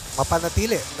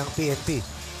mapanatili ng PNP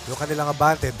yung kanilang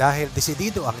abante dahil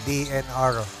desidido ang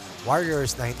DNR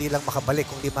Warriors na hindi lang makabalik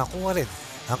kundi makuha rin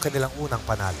ang kanilang unang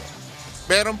panalo.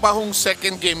 Meron pa hong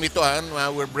second game ito.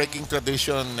 We're breaking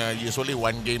tradition. Usually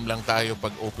one game lang tayo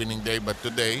pag opening day. But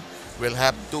today, we'll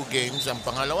have 2 games. Ang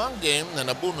pangalawang game na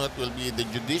nabunot will be the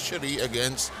Judiciary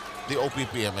against the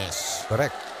OPPMS.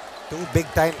 Correct. 2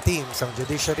 big-time teams ang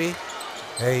Judiciary.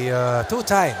 A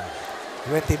 2-time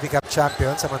UNTV CUP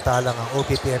champion. Samantalang ang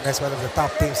OPPMS, one of the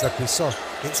top teams that we saw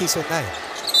in Season 9.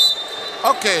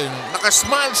 Okay,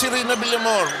 nakasmile si Rina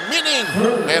Villamor, meaning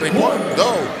Mary Moore,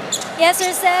 go! Yes,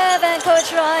 sir, 7, Coach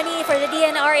Ronnie. For the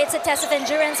DNR, it's a test of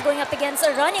endurance going up against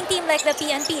a running team like the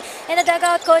PNP. In the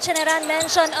dugout, Coach Anaran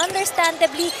mentioned,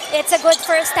 understandably, it's a good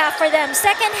first half for them.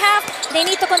 Second half, they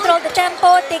need to control the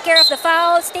tempo, take care of the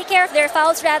fouls, take care of their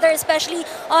fouls rather, especially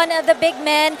on the big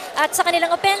men. At sa kanilang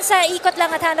opensa, ikot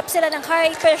lang at hanap sila ng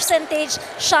high percentage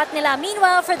shot nila.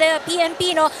 Meanwhile, for the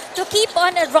PNP, to keep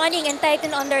on running and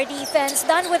tighten on their defense,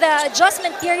 done with the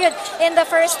adjustment period in the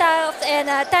first half and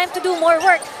time to do more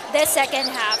work this second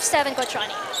half. 7, Coach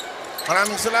Ronnie.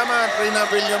 Maraming salamat, Rina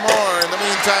Villamor. In the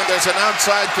meantime, there's an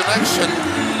outside connection.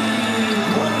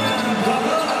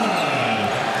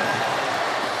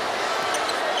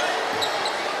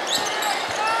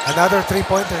 Another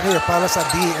 3-pointer here para sa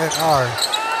DNR.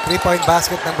 3-point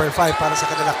basket number 5 para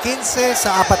sa kanila. 15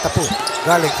 sa 40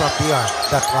 galing from beyond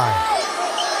that line.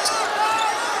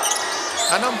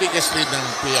 Anong biggest lead ng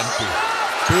PNP?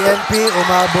 PNP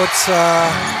umabot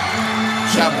sa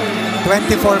Siyam.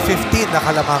 24-15 na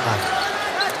kalamangan.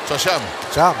 So Siyam.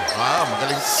 Siyam. Wow,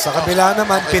 magaling. Sa kabila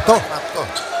naman, 7.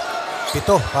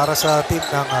 7 para sa team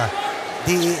ng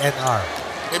DENR.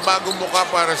 May bagong mukha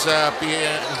para sa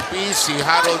PNP, si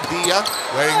Harold Dia,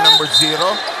 wearing number 0.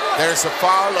 There's a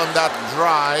foul on that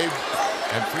drive,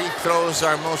 and free throws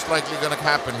are most likely going to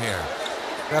happen here.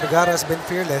 Vergara has been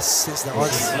fearless since the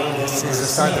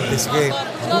start of this game.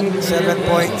 7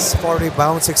 points, 4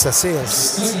 rebounds, 6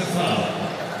 assists.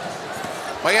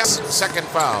 Payas, second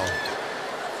foul.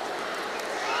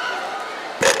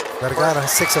 Vergara,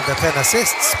 6 of the 10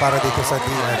 assists para dito sa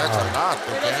DNR. That's a lot,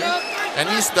 okay? And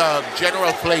he's the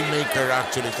general playmaker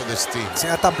actually for this team.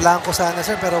 Si Ata Blanco sana,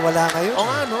 sir, pero wala ngayon. Oo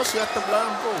nga, no? Si Ata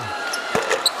Blanco.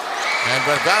 And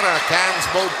Vergara cans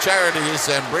both charities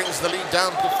and brings the lead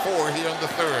down to 4 here in the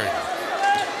third.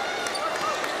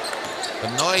 The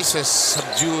noise has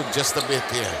subdued just a bit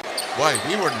here. Boy,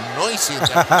 we were noisy in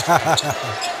that.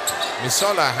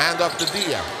 Misola, hand off to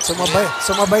Dia.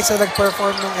 Sumabay sa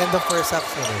nag-perform ng end of first half.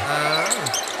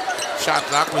 Shot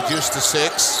clock reduced to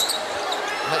 6.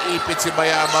 Naipit si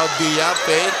Bayamaw. Dia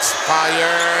fakes,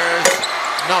 fires.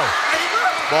 No.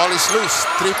 Ball is loose.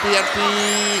 3 PNP.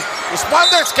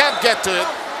 Responders can't get to it,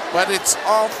 but it's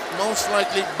off, most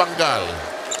likely Bangal.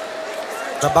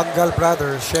 The Bangal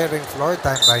brothers sharing floor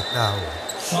time right now.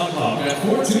 Shot clock at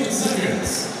 14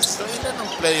 seconds. So ilan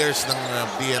ang players ng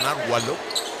DNR?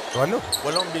 8? 8.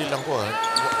 8 bilang ko.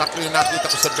 3 yung nakita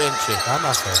ko sa bench.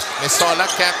 Tama, sir. Misola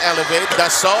can't elevate.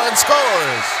 Does so and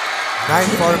scores. 9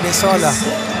 for Misola.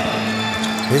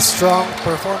 His strong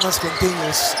performance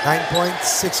continues. 9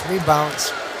 points, 6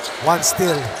 rebounds, 1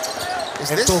 steal,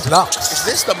 and 2 blocks. Is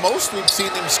this the most we've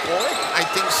seen him score? I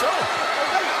think so.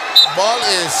 Ball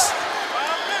is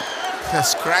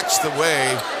scratched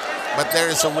away, but there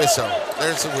is a whistle.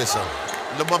 There's a whistle.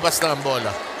 Lumabas na ang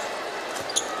bola.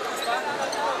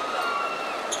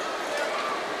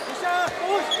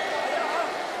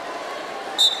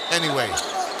 Anyway,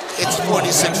 it's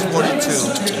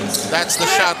 46-42. That's the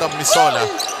shot of Misola.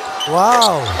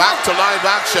 Wow. Back to live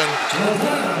action.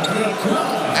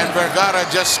 And Vergara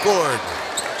just scored.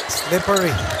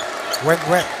 Slippery. Went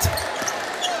wet.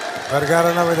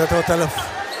 Vergara now with a total of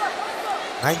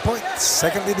 9 points.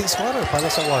 Second leading scorer para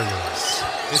sa Warriors.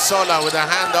 Misola with a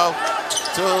handoff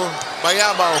to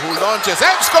Bayabao, who launches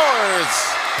and scores!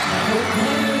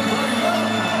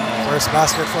 First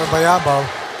basket for Bayabao.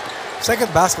 Second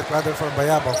basket rather for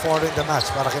Bayabao. 4 in the match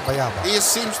para kay Bayabao. He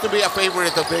seems to be a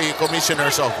favorite of the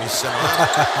commissioner's office.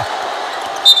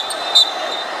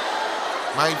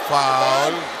 May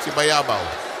foul si Bayabao.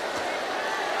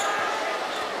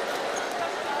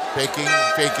 Faking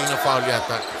a foul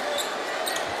yata.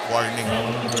 Warning.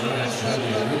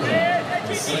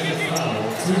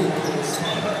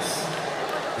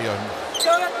 Yun.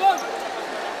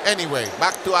 Anyway,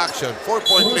 back to action.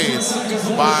 4-point lead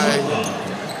by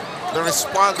the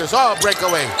responders. Oh,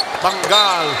 breakaway.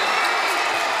 Bangal.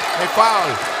 May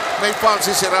foul. May foul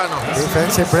si Serrano.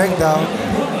 Defensive breakdown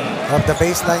of the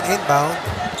baseline inbound.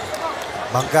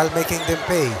 Bangal making them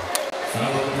pay.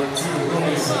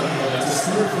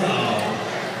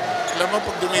 Alam mo,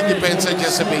 pag dumidepensa dyan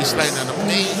sa baseline,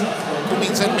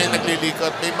 kuminsan may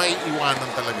naglilikot, may iwanan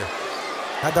talaga.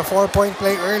 Had a 4-point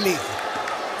play early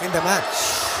in the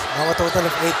match. Now a total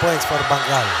of 8 points for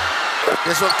Bangal.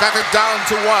 This will cut it down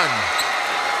to 1.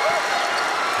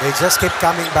 They just keep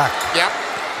coming back. Yep,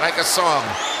 like a song.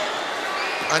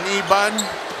 Aniban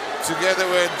together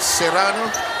with Serrano,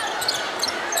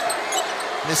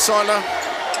 Misola,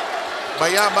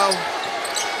 Bayabao,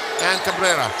 and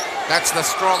Cabrera. That's the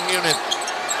strong unit.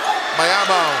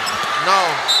 Bayabao, no.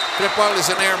 Triple is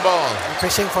an air ball.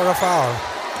 Fishing for a foul.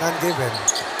 None given.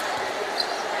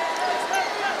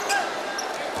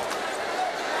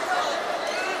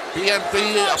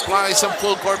 PNP applies some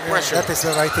full court pressure. That is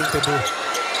the right thing to do.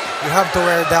 You have to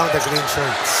wear down the green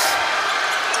shirts.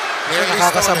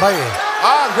 Nakakasabay eh.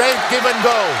 Great give and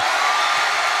go.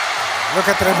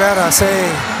 Look at Rivera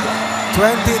saying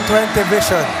 20-20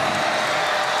 vision.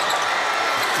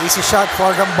 Easy shot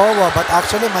for Gamboa, but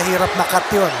actually mahirap na cut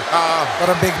yun for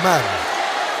a big man.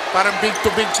 Parang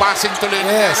big-to-big passing tuloy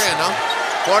Yes. nangyari, no?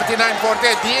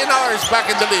 49-40. DNR is back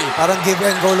in the lead. Parang give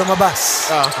and go lumabas.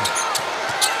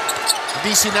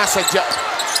 Hindi sinasadya.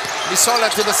 Misola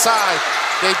to the side.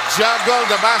 They juggle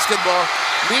the basketball.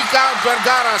 Leak out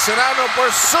Vergara. Serrano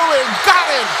pursuing. Got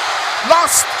him.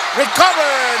 Lost.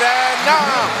 Recovered. And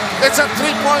now it's a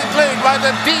 3-point lead by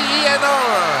the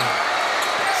DENR.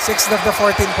 6 of the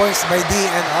 14 points by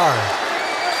DNR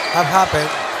have happened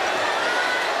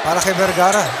para kay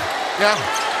Vergara. Yeah.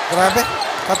 Grabe.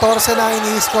 14 na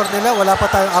ini-score nila. Wala pa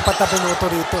tayong 4 na minuto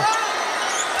rito.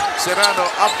 Serrano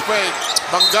up fake.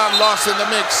 Bangal lost in the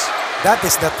mix. That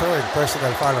is the third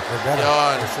personal foul of Vergara.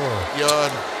 Yun. For sure.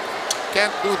 Yun.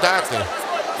 Can't do that eh.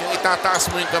 Yung itataas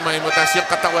mo yung kamay mo, tapos yung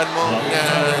katawan mo,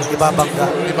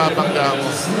 ibabangga mo.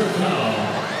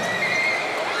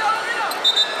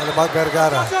 What about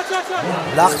Vergara?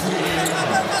 Block.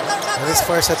 On his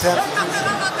first attempt.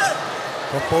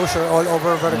 Composure all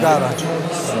over Vergara.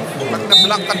 Pag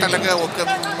na-block ka talaga, huwag kang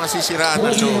masisiraan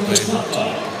ng loob eh.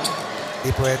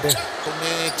 Di pwede. Kung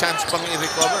may chance pang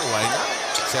i-recover, why not?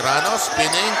 Serrano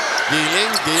spinning,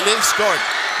 dealing, scored.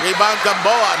 Rebound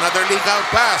Gamboa, another leak out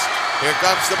pass. Here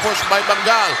comes the push by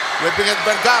Bangal. Whipping at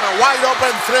Vergara, wide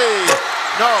open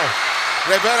 3. No.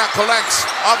 Rivera collects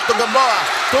up to Gamboa.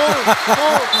 Two.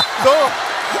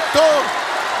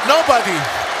 Nobody.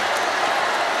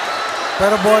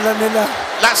 Pero bola nila.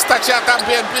 Last touch yata ang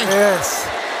PNP. Yes.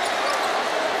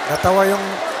 Natawa yung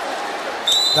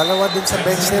dalawa dun sa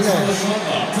bench nila.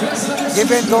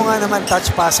 Give and go nga naman, touch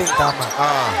passing, tama.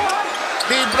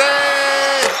 Libre!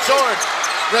 Short.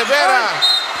 Rivera.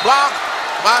 Block.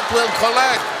 But will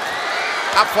collect.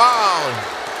 A foul.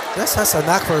 Just has a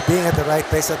knack for being at the right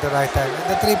place at the right time.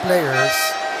 And the 3 players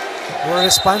who are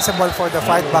responsible for the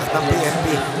fight back ng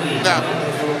PNP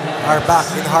are back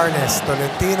in harness.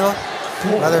 Tolentino,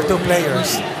 other 2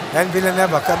 players, and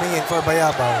Villanueva coming in for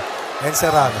Bayabao and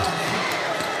Serrano.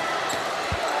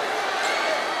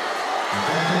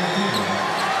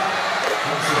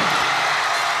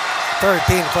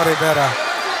 $13 for Rivera,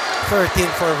 13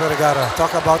 for Vergara.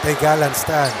 Talk about a gallant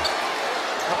stand.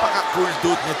 Napaka-cool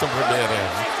dude nitong Rivera.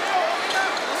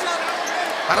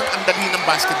 Parang ang dali ng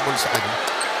basketball sa kanya.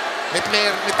 May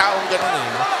player, may taong gano'n eh.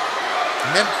 No?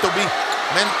 Meant to be,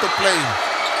 meant to play.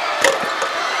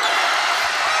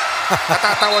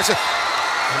 Natatawa siya.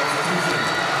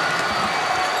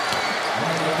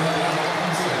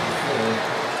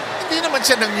 Hindi naman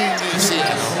siya nangingisi,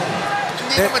 ano?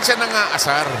 Hindi naman siya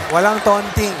nangaasar. Walang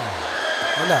taunting.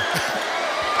 Wala.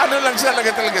 Ano lang siya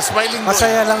talaga, smiling boy.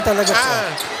 Masaya lang talaga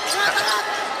siya.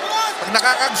 Pag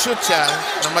nakakag-shoot siya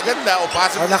na maganda o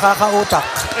pasok. O nakakautak.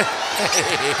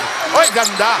 Oy,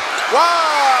 ganda!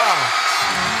 Wow!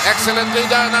 Excellently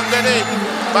done ang galing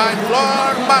by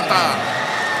Flor Mata.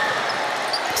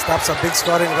 Stops a big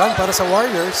scoring run para sa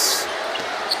Warriors.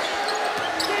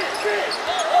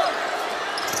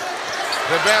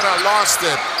 Rivera lost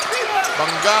it.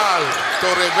 Bangal to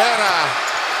Rivera.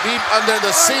 Deep under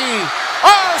the sea.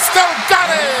 Oh, still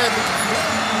got it!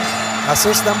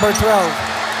 Assist number 12.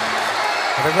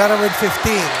 Rivera with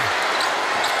 15.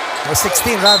 Or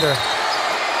 16 rather.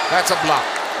 That's a block.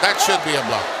 That should be a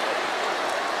block.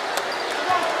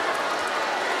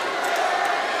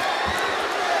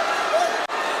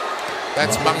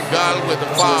 That's Bangal with the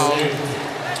foul.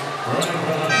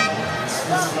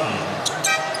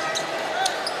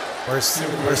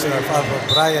 Personal foul from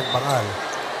Brian Bangal.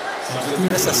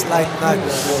 Just a slight nudge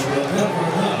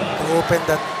to open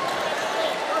that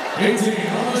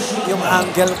yung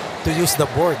angle to use the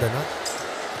board, ano?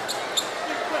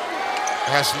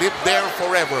 Has lived there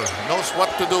forever. Knows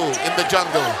what to do in the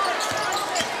jungle.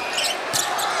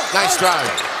 Nice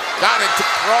drive. Got it to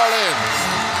crawl in.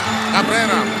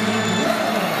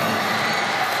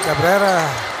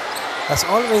 Cabrera has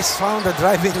always found the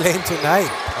driving lane tonight.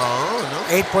 Oh, no.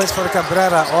 8 points for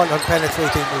Cabrera, all on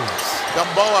penetrating moves.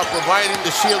 Gamboa providing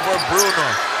the shield for Bruno.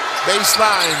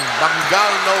 Baseline.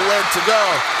 Bangal nowhere to go.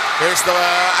 Here's the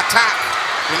attack.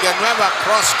 Villanueva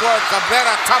cross court.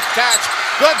 Cabrera tough catch.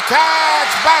 Good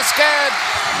catch. Basket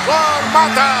for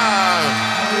Mata.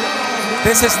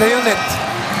 This is the unit.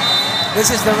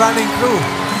 This is the running crew.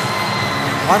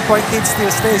 1 point lead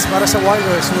still stays para sa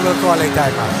Warriors who will call a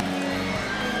timeout.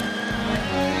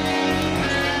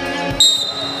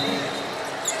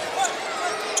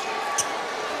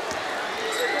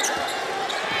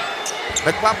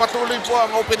 Nagpapatuloy po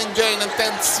ang opening day ng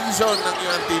 10th season ng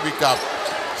UNTV CUP.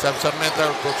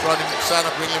 Sub-Submeter, Coach Ronnie Mixanac,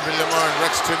 William Villamor, and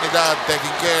Rex Trinidad taking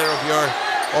care of your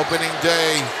opening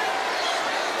day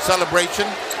celebration.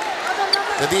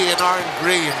 The DENR in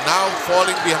green now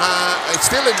falling behind,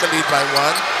 still in the lead by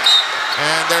 1.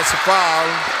 And there's a foul.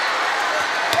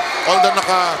 Although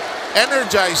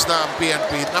naka-energized na ang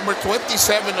PNP. Number 27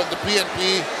 of the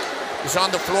PNP is on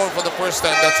the floor for the first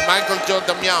time. That's Michael Joe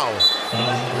Damiao.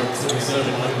 Number 27,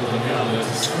 Michael Damiao,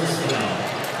 that's his first foul.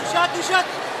 Shot.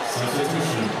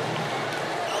 Substitution.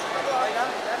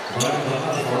 Brian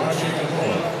Bangal for Archie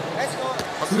Gamboa.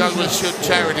 Bangal will shoot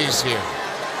charities here.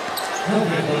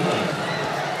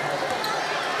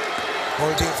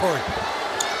 Holding forward.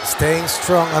 Staying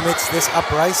strong amidst this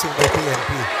uprising by PNP,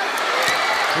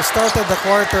 who started the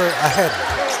quarter ahead.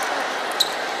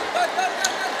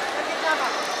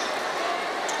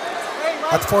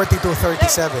 At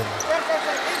 42-37.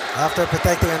 After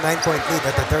protecting a 9-point lead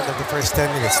at the turn of the first 10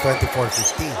 minutes,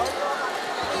 24-15.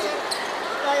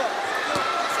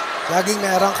 Laging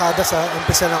may arangkada sa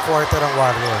umpisa ng quarter ang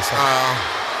Warriors.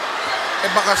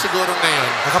 Baka siguro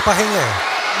ngayon. Nakapahinga eh.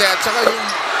 Hindi, at saka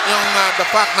yung the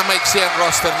fact na maiksi ang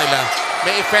roster nila,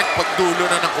 may effect pag dulo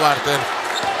na ng quarter.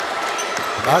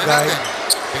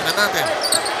 Tingnan natin.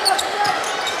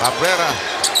 Cabrera,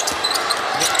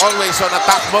 always on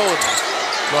attack mode.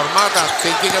 Lormata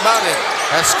thinking about it.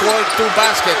 Has scored 2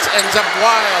 baskets. Ends up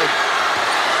wild.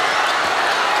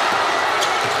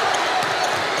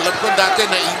 Alam ko dati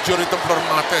na-injury itong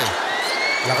Lormata eh.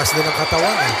 Lakas din ang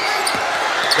katawan eh.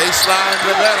 Baseline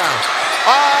Rivera.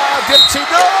 Dipsy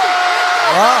no!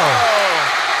 Wow.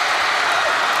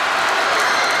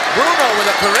 Bruno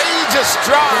with a courageous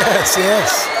drive.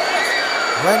 Yes.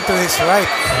 Went to his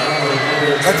right.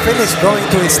 But finished going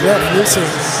to his left using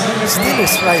still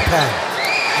his right hand.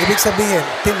 Ibig sabihin,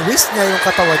 tinwist niya yung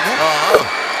katawan niya.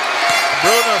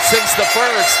 Bruno sinks the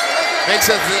first. Makes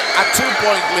it a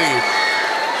 2-point lead.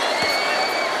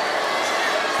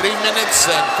 3 minutes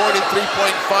and 43.5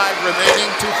 remaining,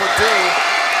 2 for 2.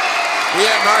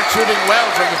 DNR shooting well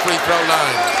from the free throw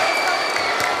line.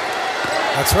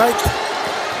 That's right.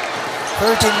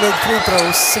 13 made free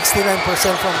throws, 69%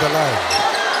 from the line.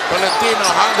 Tolentino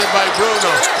hounded by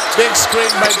Bruno. Big screen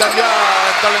by Damiao,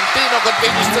 and Tolentino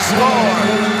continues to score.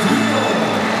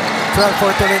 12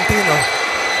 for Tolentino,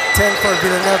 10 for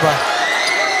Villanueva.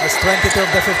 That's 22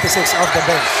 of the 56 off the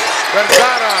bench.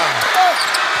 Vergara.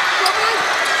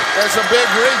 There's a big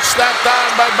reach that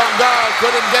time by Bangal.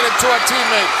 Couldn't get it to a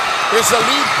teammate. Here's the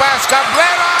lead pass.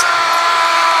 Cabrera!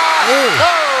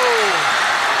 No!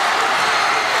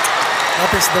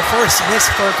 That is the first miss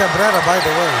for Cabrera, by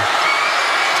the way.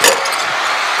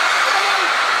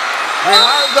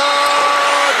 Ronaldo!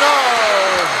 No!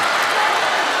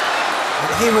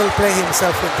 And he will play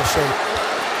himself into shape.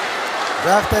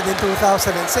 Drafted in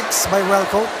 2006 by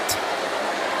Wellcoat.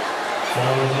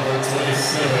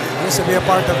 Used to be a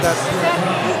part of that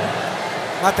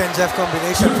Matt and Jeff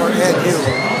combination for NU.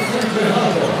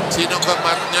 Sino ka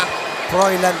Matt niya?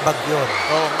 Froilan Bagyon.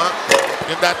 Oo nga.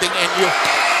 Yung dating NU.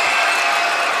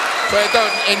 So ito,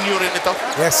 NU rin ito.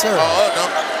 Yes, sir. Oo, no?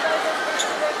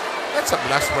 That's a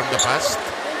blast from the past.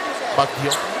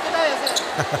 Bagyo.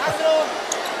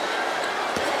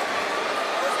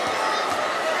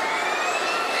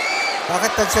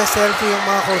 Bakit nagse-selfie yung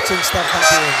mga coaching staff ng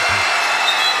PNP?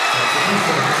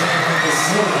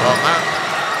 Oo nga.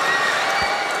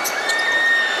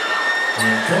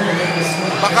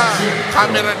 Baka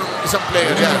camera ng isang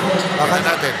player yan. Baka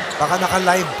natin. Baka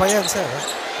naka-live pa yan, sir.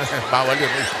 Bawal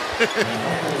yun eh.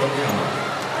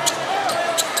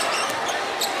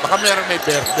 Baka meron may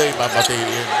birthday,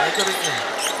 babatiin. Ito rin yun.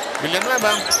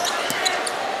 Villanueva.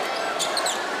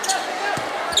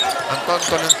 Anton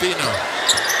Tolentino.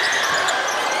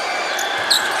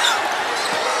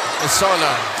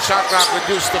 Isola. Shot clock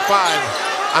reduced to 5.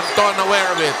 Anton aware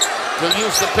of it. Will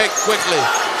use the pick quickly.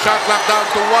 Shot clock down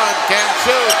to 1. Can't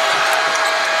shoot.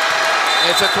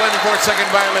 It's a 24-second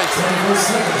violation.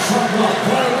 24-second shot clock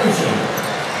violation.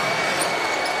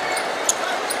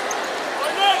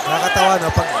 Nakakatawa, no?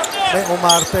 Pag may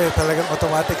umarte, talagang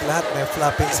automatic lahat. May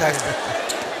flopping sign.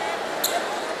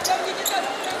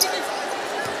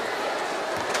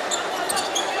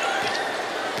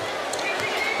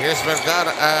 Here's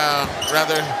Vergara,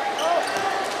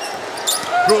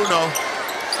 Bruno.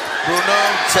 Bruno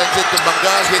sends it to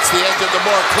Bangal, hits the edge of the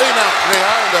board. Clean up,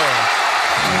 Grijaldo.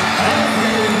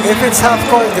 If it's half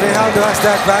court, Grijaldo has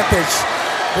the advantage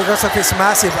because of his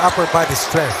massive upper body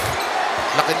strength.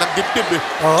 Laki ng dibdib eh.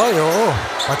 Oo.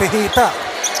 Pati hita.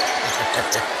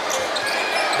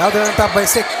 Now they're on top by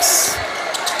 6.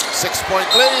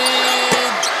 6-point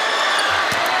lead.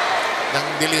 Nang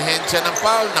dilihensya ng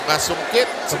foul, nakasungkit.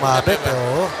 Sumabit,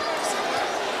 oo.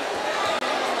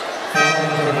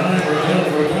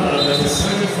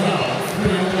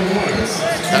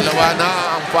 Dalawa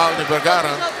na ang foul ni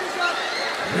Vergara.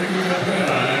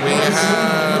 We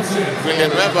have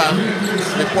Villanueva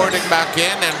reporting back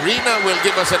in, and Rina will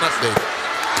give us an update.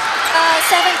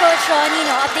 7 Coach Ronnie,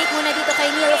 no, update muna dito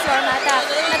kay Nero Flormata.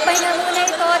 Nagpahinga muna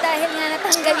ito dahil nga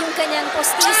natanggal yung kanyang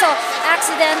postizo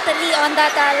accidentally on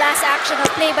that last action of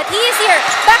play. But he is here,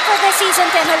 back for the season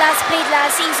 10 who last played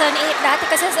last season 8. Dati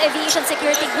kasi sa Aviation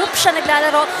Security Group siya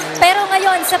naglalaro. Pero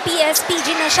ngayon sa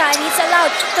PSPG na siya, and he's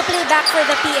allowed to play back for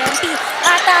the PNP.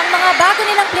 At ang mga bago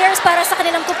nilang players para sa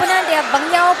kanilang kupunan, they have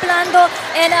Bangyao, Plando,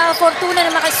 and Fortuna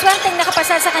na makaswenteng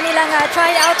nakapasa sa kanilang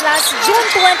tryout last June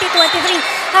 2023.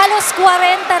 Halos 40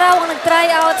 raw ang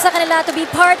nag-try out sa kanila to be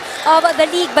part of the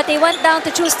league, but they went down to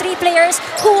choose 3 players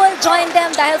who will join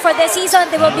them dahil for this season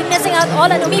they will be missing out all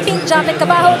on Umiping, Japet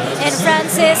Cabajo, and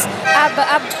Francis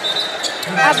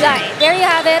Ablay. There you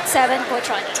have it, 7 Coach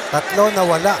Ronnie. Tatlo na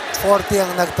wala. 40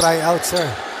 ang nag-try out, sir.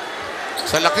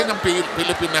 Sa laki ng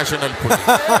Philippine National Police.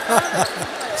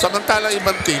 Samantala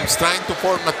ibang teams trying to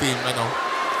form a team, ano?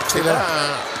 Sila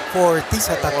 40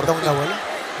 sa tatlong na wala.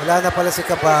 Wala na pala si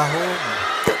Cabajo.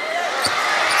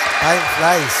 Time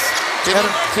flies.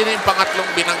 Sino yung pangatlong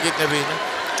binanggit na rin?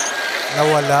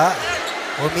 Nawala.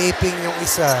 Umiping yung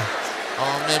isa.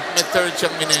 Oh, may third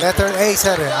siyang minute. Letter A,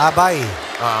 sir. Abay.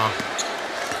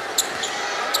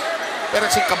 Pero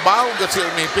si Cabaho at si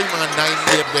Umiping, mga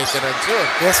 9-year veterans yun.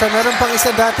 Yes, sir. Meron pang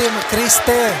isa dati,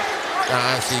 Triste.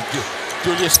 Si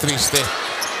Julius Triste.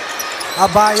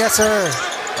 Abaya, sir.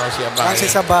 Si Abaya.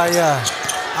 Francis Abaya.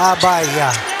 Abaya.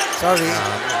 Sorry.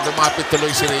 Lumapit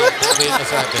tuloy si Reyna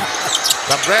sa atin.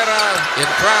 Cabrera in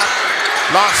track.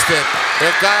 Lost it.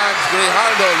 Here comes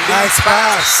Grijaldo. Nice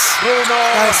pass. Bruno.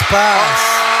 Nice pass.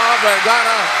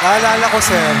 Vergara. Naalala ko,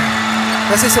 sir.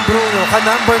 Kasi si Bruno,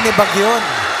 ka-number ni Bagyon.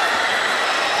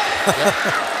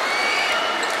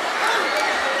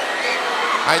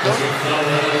 I don't.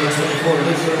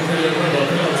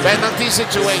 Penalty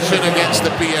situation against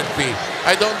the PNP.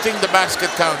 I don't think the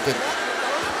basket counted.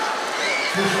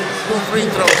 2 free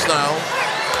throws now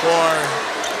for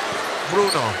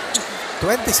Bruno.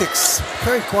 26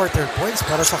 third quarter points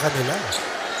para sa kanila.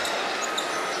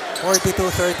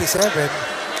 42-37.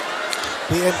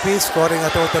 PNP scoring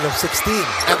a total of 16.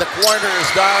 And the quarter is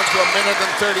down to 1 minute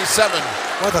and 37.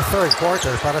 What a third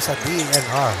quarter para sa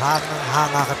DENR.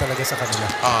 Hanga ka talaga sa kanila.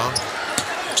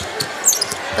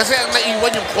 Kasi ang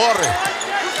naiwan yung core eh.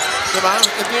 Diba?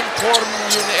 Ito yung core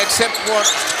yun except for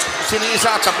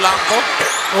sinisa at Blanco.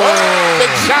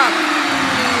 Big shot.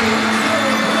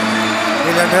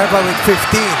 Villanueva with 15.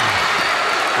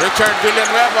 Richard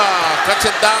Villanueva cuts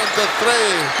it down to 3.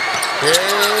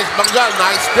 Here's Bangal.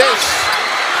 Nice dish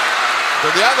to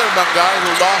the other Bangal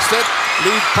who lost it.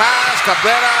 Lead pass.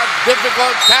 Cabrera.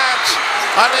 Difficult catch.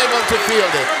 Unable to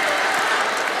field it.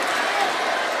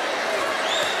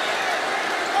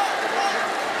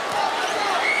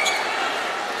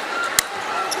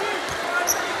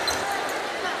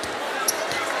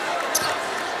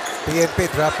 PNP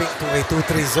dropping to a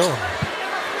 2-3 zone.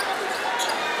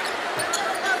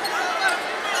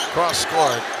 Cross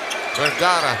court.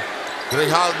 Vergara.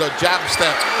 Grijaldo jab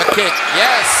step. The kick.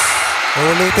 Yes!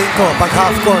 Uulitin ko, pag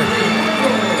half court.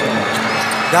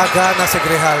 Gagana si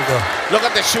Grijaldo. Look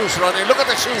at the shoes, Ronnie. Look at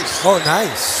the shoes. Oh,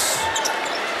 nice.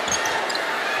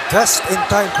 Just in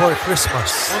time for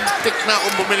Christmas. Muntik na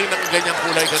akong bumili ng ganyang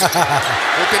kulay.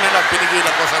 Buti na lang,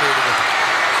 pinigilan ko sarili ko.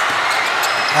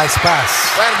 Nice pass.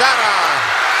 Vergara.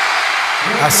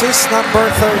 Assist number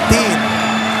 13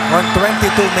 on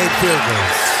 22 made field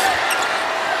goals.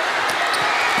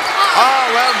 Oh,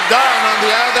 well done on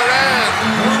the other end.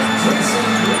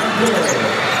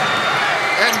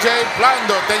 MJ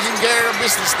Plando taking care of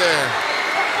business there.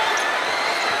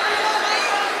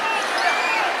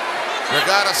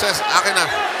 Vergara says, akin na,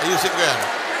 ayusin ko yan.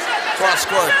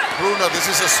 Cross court. Bruno, this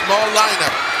is a small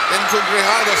lineup. Into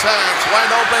Grijaldo's hands.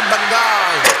 Wide open,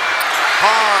 Bangal.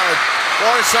 Hard.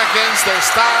 4 seconds,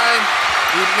 there's time.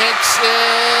 He makes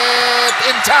it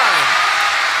in time.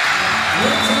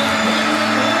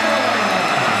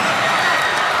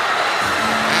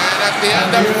 And at the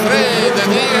end of 3, the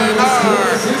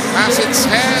DENR has its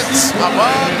heads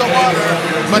above the water,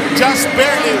 but just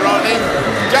barely, Ronnie.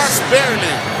 Just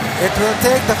barely. It will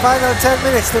take the final 10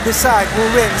 minutes to decide who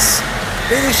wins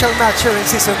the initial match here in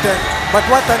Season 10. But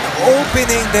what an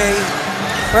opening day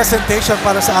presentation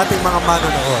para sa ating mga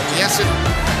manonood. Yes,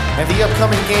 And the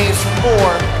upcoming games for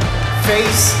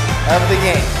Face of the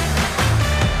Game.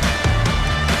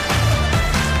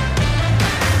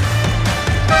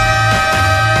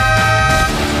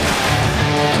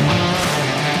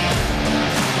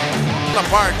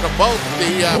 apart of both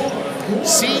the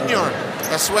senior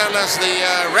as well as the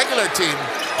regular team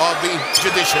of the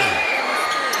judiciary.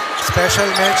 Special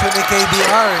mention ni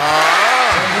KBR.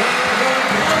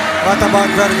 What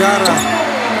about Vergara?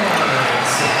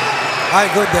 My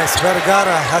goodness,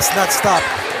 Vergara has not stopped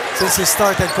since he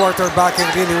started quarterbacking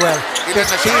really well.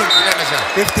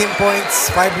 15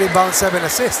 points, 5 rebounds, 7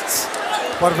 assists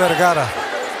for Vergara.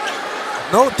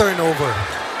 No turnover.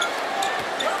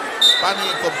 Paano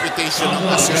yung computation ng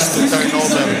assist to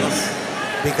turnover?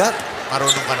 Bigat.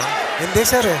 Marunong ka na? Hindi,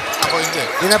 sir eh. Ako hindi.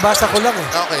 Binabasa ko lang eh.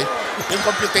 Okay. Yung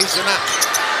computation na.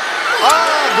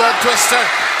 Oh, good twister.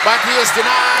 But he is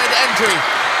denied entry.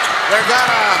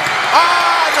 Vergara.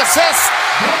 An assist.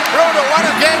 Bruno, what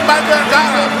a game by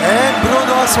Vergara. And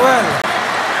Bruno as well.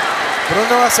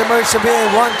 Bruno has emerged to be a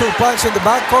 1-2 punch in the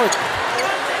backcourt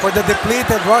for the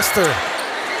depleted roster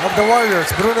of the Warriors.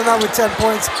 Bruno now with 10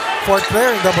 points, fourth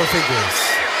player in double figures.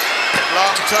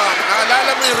 Long term.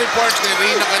 Naalala mo yung report ni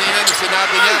Rina kanina na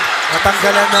sinabi niya.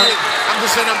 Natanggalan ng... Ang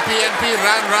gusto ng PNP,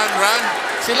 run.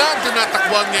 Sila ang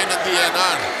tinatakbuhan ngayon ng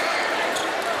DENR.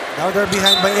 Now they're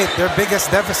behind by 8, their biggest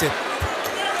deficit.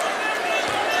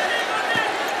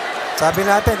 Sabi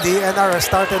natin, DENR has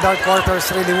started out quarters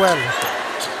really well.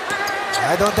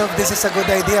 I don't know if this is a good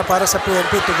idea para sa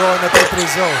PNP to go on a 2-3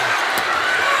 zone.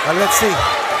 But let's see.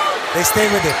 They stay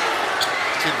with it.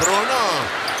 Si Bruno,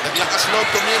 naglakas loob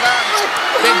tumira.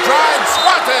 Big drive,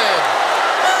 spotted!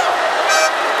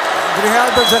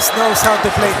 Grijaldo just knows how to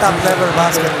play top-level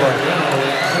basketball.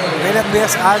 May not be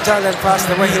as agile and fast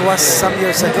the way he was some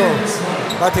years ago,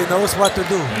 but he knows what to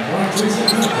do.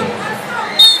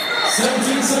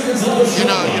 You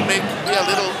know, you may be a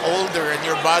little older and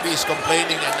your body is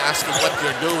complaining and asking what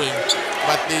you're doing,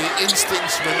 but the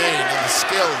instincts remain and the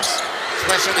skills,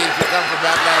 especially if you come from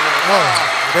that level. Oh,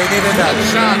 they needed that.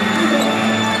 Shot.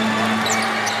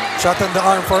 Shot on the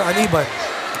arm for Aniban.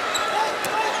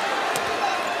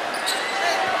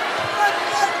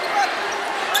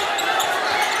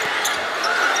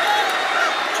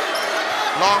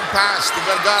 Long pass to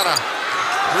Vergara.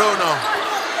 Bruno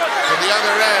to the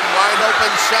other end. Wide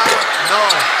open shot. No.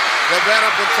 Rivera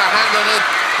puts a hand on it,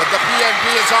 but the PNP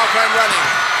is off and running.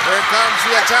 Here comes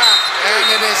the attack, and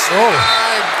it is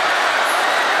time.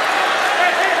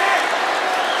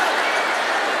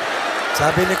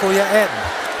 Sabi ni Kuya Ed,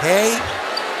 hey,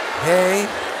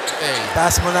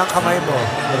 taas mo na ang kamay mo.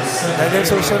 Dahil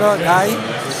susunod ay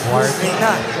warning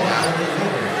na.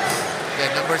 Okay,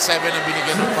 number 7 ang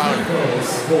binigyan ng foul.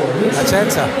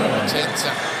 Atienza.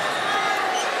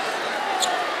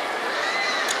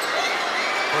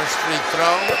 First free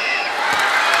throw.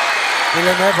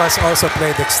 Villanueva has also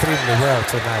played extremely well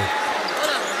tonight.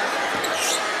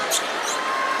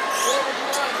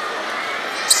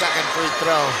 Second free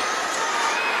throw.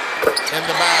 In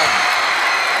the bag.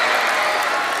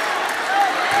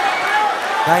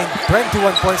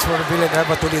 21 points for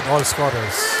Villanueva to lead all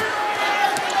scorers.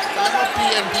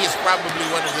 PNP is probably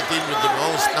one of the teams with the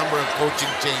most number of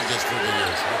coaching changes through the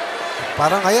years. Huh?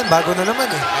 Parang ngayon, bago na naman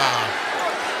eh.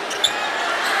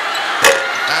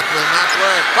 That will not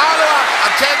work. Follow up,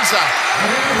 Atienza.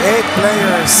 8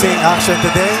 players seeing action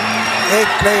today.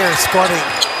 8 players scoring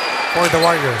for the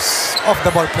Warriors. Off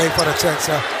the ball play for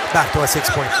Atienza. Back to a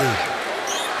 6-point lead.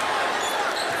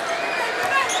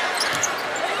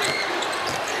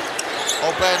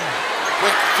 Open,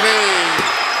 quick three,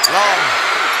 long.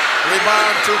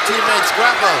 Rebound, 2 teammates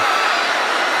grapple.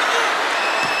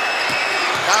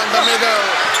 Down the middle.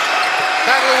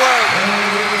 That will work.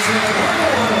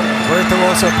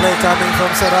 Virtuoso play coming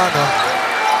from Serrano.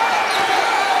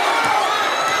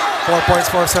 4 points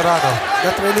for Serrano.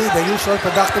 Not really the usual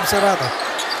productive Serrano.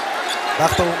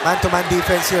 Back to man-to-man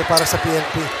defense here para sa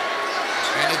PNP.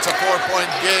 And it's a 4-point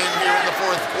game here in the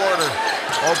fourth quarter.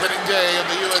 Opening day of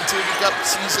the UNTV CUP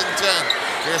Season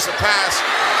 10. Here's a pass.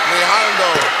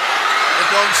 Grijaldo. It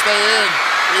won't stay in.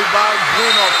 Rebound,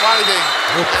 Bruno fighting.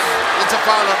 And it's a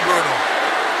foul on Bruno.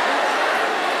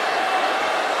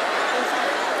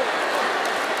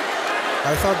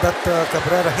 I thought that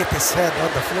Cabrera hit his head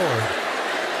on the floor.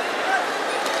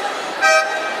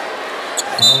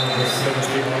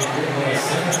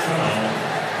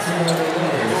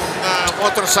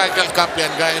 Motorcycle cup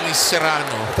yan, gaya ni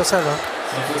Serrano. Ito sir, no?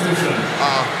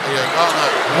 Ayun. Oo nga.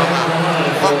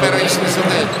 Comparison is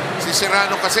okay. Si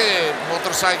Serrano kasi,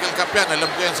 motorcycle cup yan. Alam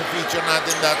ko yan sa feature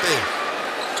natin dati.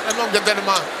 Ano, ang ganda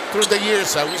naman. Through the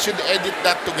years, we should edit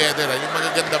that together. Yung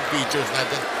magagandang features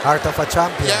natin. Heart of a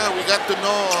champion. Yeah, we got to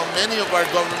know many of our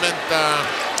government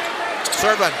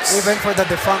servants. Even for the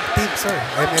defunct team, sir.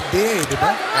 MMDA, di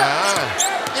ba?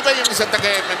 Di ba yung isang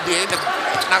taga-MMDA,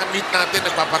 na-meet natin,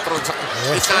 nagpapatrol sa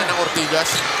isla ng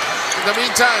Ortigas? In the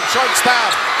meantime, short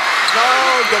stop. No,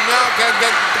 Dumiao can't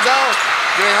get to go.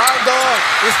 Grijaldo,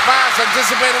 his pass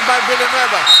anticipated by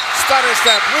Villanueva. Stutter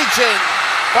step, reaching.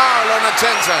 Foul on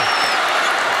Atienza.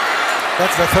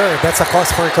 That's the third. That's a cause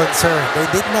for concern. They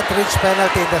did not reach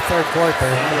penalty in the third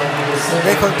quarter.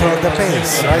 They controlled the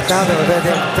pace. Right now, they already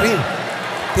have 3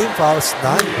 team fouls,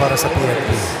 none para sa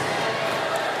PNP.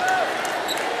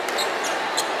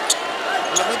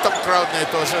 Alam mo itong crowd na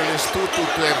ito, sir, is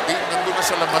 2-2-20. Nandun na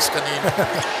sa labas kanina.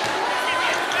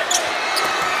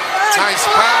 Nice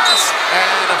pass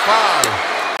and a foul.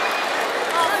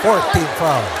 4th team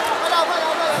foul.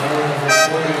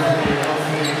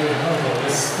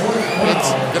 It's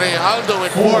Grijaldo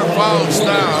with 4 fouls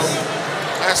now.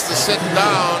 Has to sit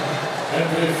down.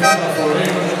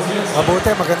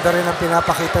 Mabuti, maganda rin ang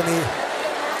pinapakita ni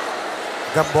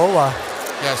Gamboa.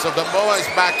 Yeah, so Gamboa is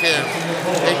back in.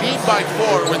 They lead by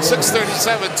 4 with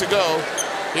 6:37 to go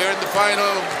here in the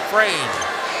final frame.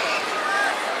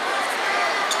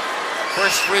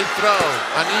 First free throw.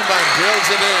 Aniban drills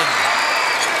it in.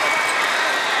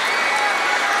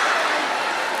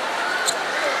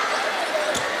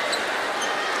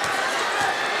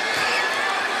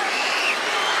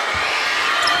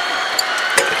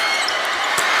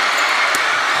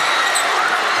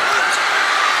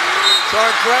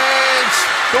 Short range.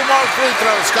 2 more free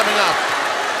throws coming up.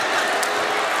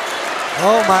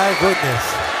 Oh my goodness.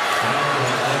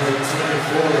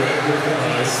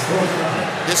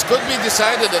 This could be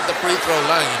decided at the free throw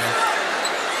line, you know.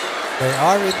 They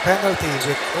are in penalty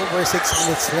with over 6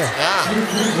 minutes left. Yeah.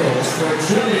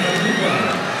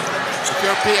 If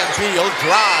you're PNP, you'll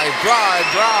drive.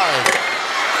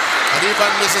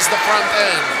 Aniban misses the front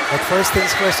end. But first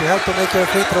things first, you have to make your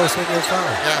free throws when you're fouled.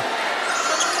 Yeah.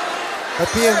 But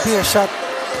PNP has shot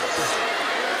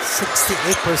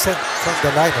 68% from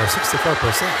the line, or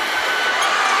 64%.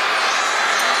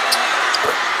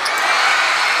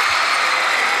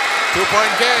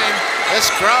 Two-point game. This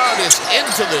crowd is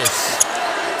into this.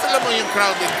 Alam mo yung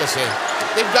crowd din kasi.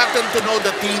 They've gotten to know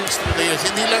the teams through the years.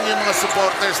 Hindi lang yung mga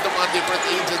supporters ng mga different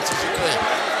agencies ito eh.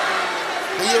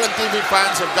 The UNTV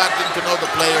fans have gotten to know the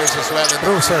players as well.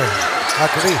 True, sir.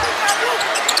 Agree.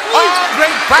 Oh,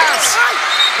 great pass!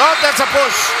 Oh, that's a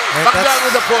push. Back down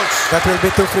with a push. That will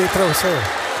be 2 free throws, sir.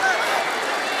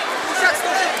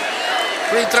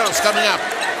 Free throws coming up.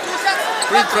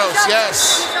 Free throws,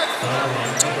 yes.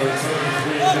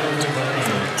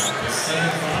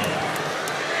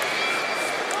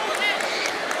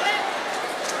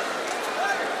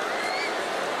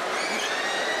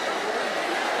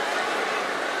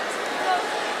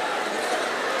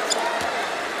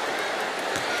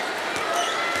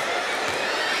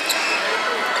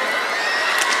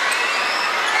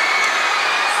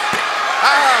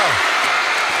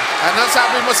 Ano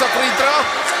sabi mo sa free throw?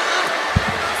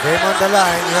 Game on the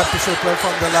line. You have to shoot well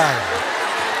from the line.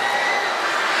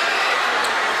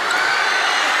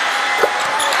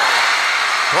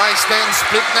 Twice 10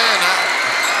 split na yan, ha?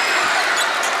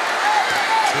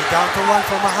 Free down to 1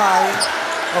 from a high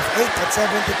of 8 at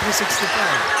 73-65.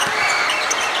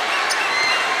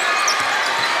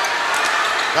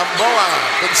 Gamboa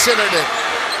considered it.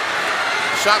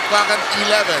 Shot clock at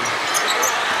 11.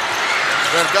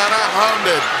 Vergara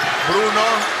hounded. Bruno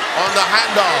on the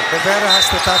handoff. Rivera has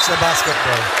to touch the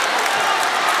basketball.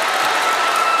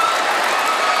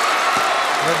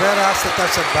 Rivera has to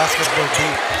touch the basketball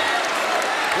deep.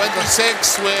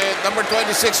 26 with number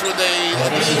 26 with a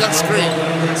illegal screen.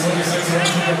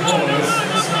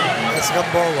 That's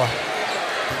Gamboa.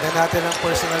 Tignan natin ang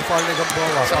personal foul ni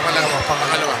Gamboa.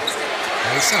 Pangalawa.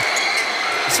 Isa.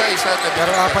 Pero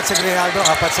apat si Grijaldo,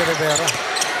 apat si Rivera.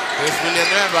 Here's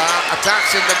Villanueva,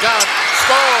 attacks in the gut,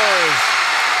 scores!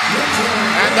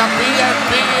 And the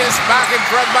PNP is back in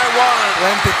front by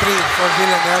 1. 23 for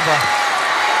Villanueva.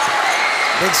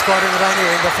 Big scoring run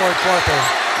here in the fourth quarter.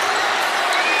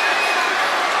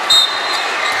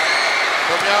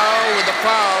 Damiao with the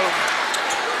foul.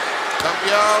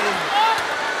 Damiao.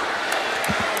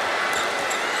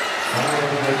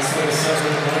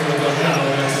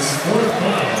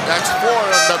 That's 4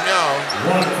 on Damiao.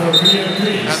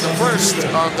 And the first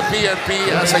on the PNP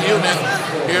as a unit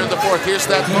here in the fourth. Here's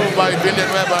that move by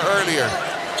Villanueva earlier.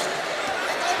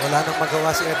 Wala nang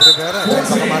magawa si Ed Rivera.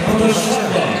 Baka matutunan siya.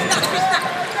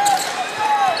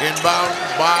 Inbound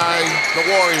by the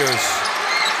Warriors.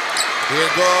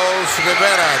 Here goes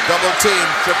Rivera. Double team,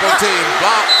 triple team.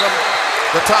 Block from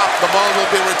the top. The ball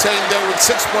will be retained there with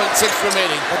 6.6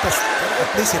 remaining. At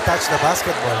least he touched the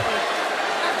basketball.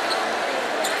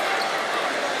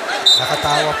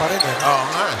 Nakatawa pa rin eh. Oo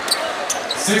nga.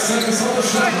 6 seconds on the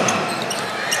shot clock.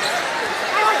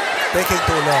 Taking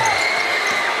too long.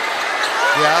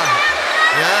 Yeah.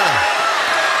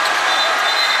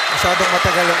 Masyadong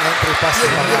matagal yung entry pass ni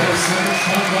Bangal.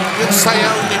 Yung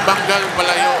sayaw ni Bangal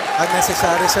palayo.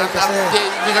 Unnecessary sir kasi.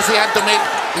 Because he had to make,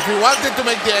 if he wanted to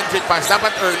make the entry pass,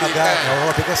 dapat early.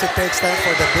 Agad, because it takes time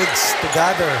for the bigs to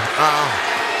gather. 1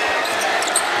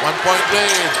 point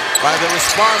lead by the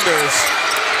responders.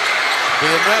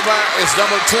 Villanueva is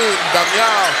double teamed.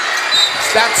 Damiao.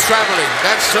 That's traveling.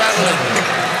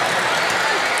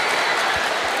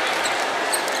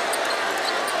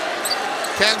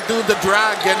 Can't do the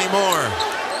drag anymore.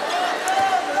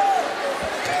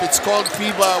 If it's called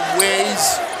FIBA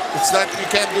ways, it's not, you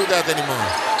can't do that anymore.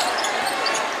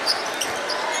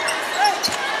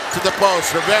 To the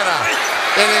post, Rivera.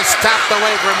 It is tapped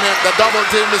away from him. The double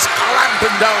team is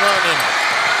clamping down on him.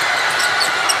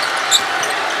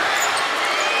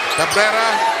 Cabrera,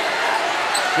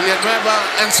 Villanueva,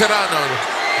 and Serrano.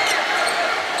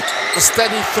 A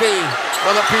steady 3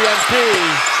 for the PNP.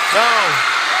 No.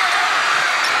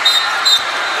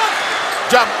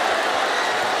 Jump.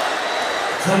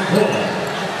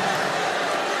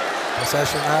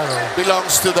 Possession arrow.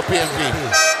 Belongs to the PNP.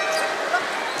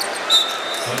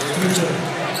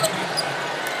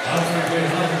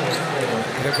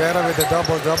 Rivera with a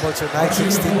double-double tonight,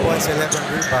 16 points, 11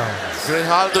 rebounds.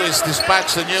 Grijaldo is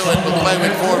dispatched anew and will play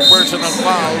with 4 personal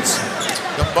fouls.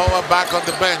 Gamboa back on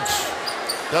the bench.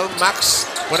 They'll max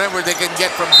whatever they can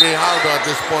get from Grijaldo at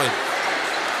this point.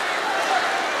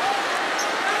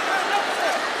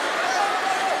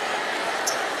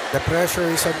 The pressure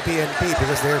is on PNP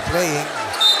because they're playing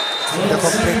the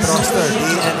complete roster.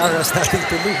 DENR has nothing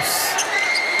to lose.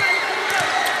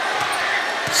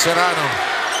 Serrano.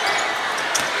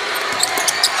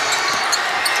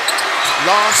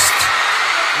 Lost.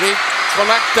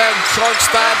 Recollected. Short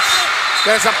stabs.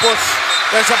 There's a push.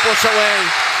 There's a push away.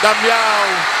 Damiao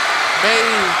may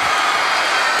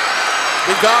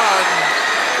be gone.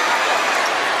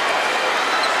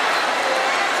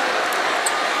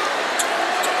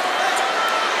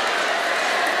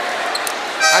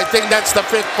 I think that's the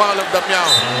 5th foul of Damiao.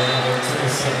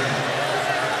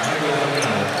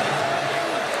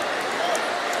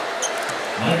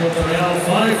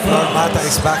 Mata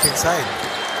is back inside,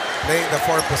 playing the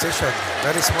 4th position.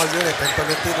 Very small unit, and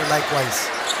Tolentino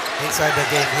likewise inside the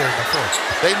game here in the 4th.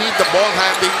 They need the ball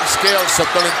handling skills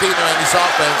of Tolentino and his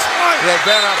offense.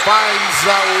 Rivera finds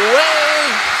a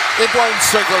way. It won't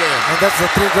circle in. And that's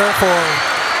the trigger for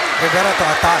Rivera to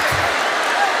attack,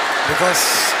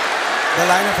 because the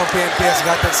lineup for PNP has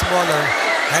gotten smaller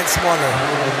and smaller.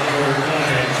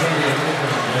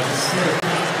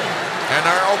 And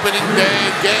our opening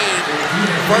day game,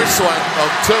 first one of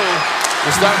 2,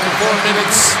 is down to 4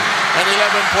 minutes and 11.4.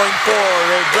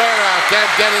 Rivera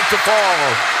can't get it to fall.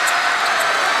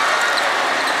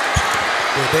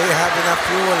 Do they have enough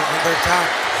fuel in their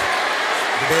tank?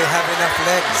 Do they have enough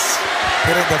legs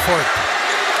here in the 4th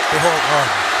to hold on?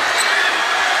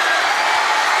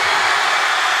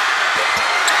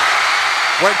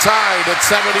 We're tied at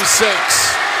 76.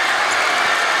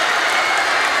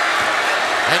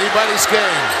 Anybody's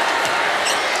game.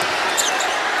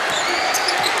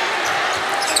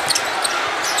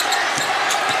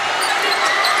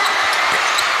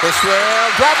 This will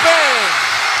drop in.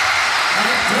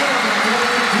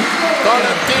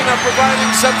 Tolentino providing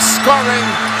some scoring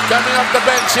coming off the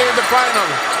bench here in the final.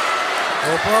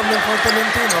 No problem for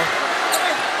Tolentino.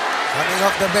 Coming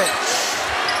off the bench.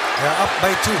 They're up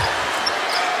by 2.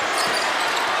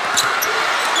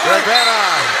 Rivera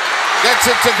gets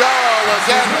it to go.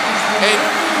 Again, a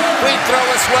free throw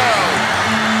as well.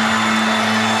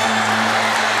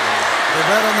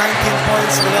 Rivera 19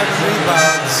 points, 11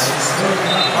 rebounds.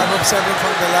 1 of 7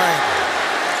 from the line.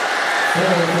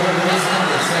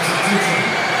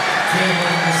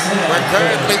 We're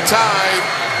currently tied.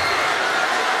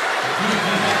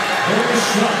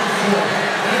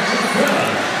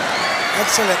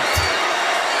 Excellent.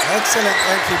 Excellent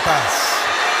entry pass.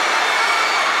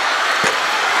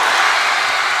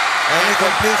 And he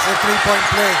completes the 3-point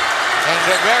play. And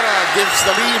Rivera gives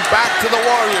the lead back to the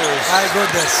Warriors. My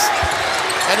goodness.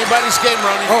 Anybody's game,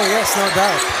 Ronnie. Oh, yes, no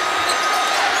doubt.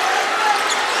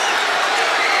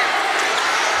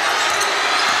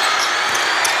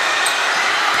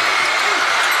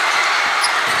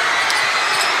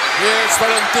 Here's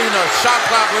Tolentino. Shot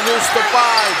clock reduced to 5.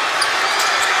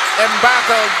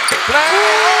 Embattled. Play.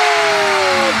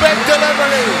 Oh, big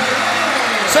delivery.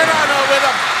 Serrano with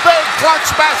a big clutch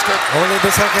basket. Only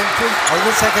the second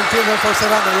fielder for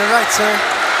Serrano. You're right, sir.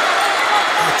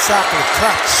 Exactly.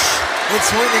 Clutch. It's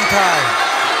winning time.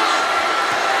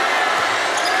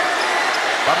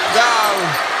 Bangal.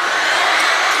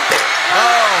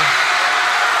 Oh.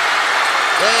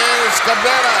 There's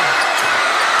Cabrera.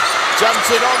 Jumps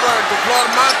it over to Flor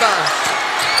Mata.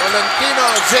 Tolentino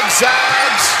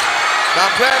zigzags.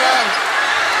 Cabrera.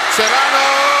 Serrano.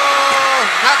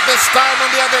 Not this time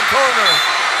on the other corner.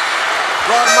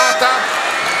 Flor Mata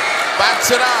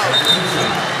backs it out.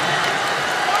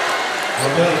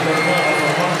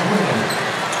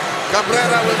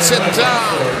 Cabrera will sit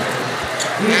down.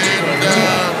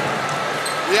 And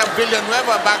we have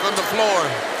Villanueva back on the floor.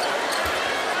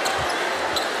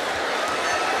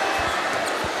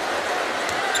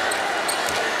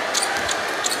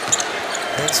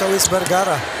 And so is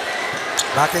Vergara.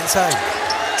 Back inside.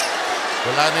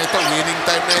 Wala na ito. Winning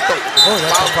time na ito. Oh,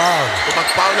 that's a foul. Kung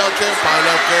mag-foul out kayo, foul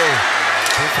out kayo.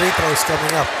 2 free throws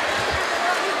coming up.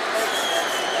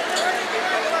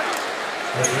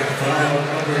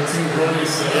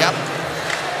 Yep.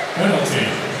 Penalty.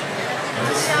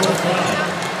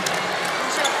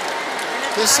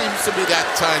 This seems to be that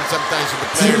time sometimes when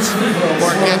the players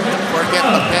forget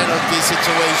the penalty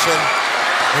situation.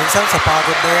 Minsan sa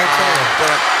pagod na yan, sir.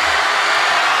 Correct.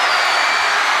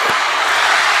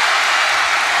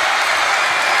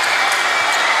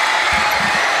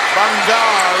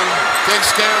 Bangal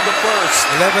takes care of the first.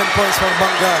 11 points for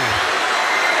Bangal.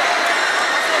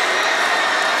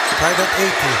 Tied at 80.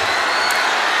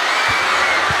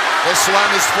 This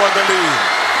one is for the lead.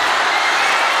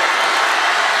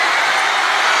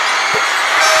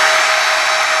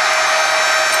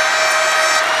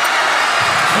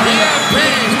 PNP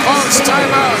calls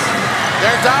timeout.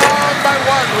 They're down by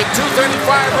 1 with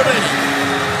 2:35 remaining.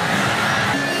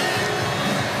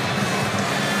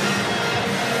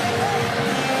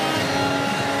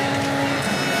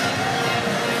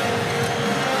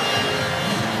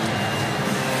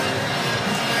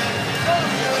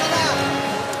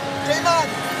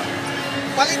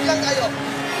 Palit lang kayo.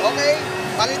 Okay?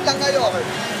 Palit lang kayo.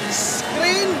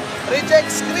 Screen, reject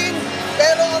screen.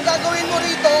 Pero ang gagawin mo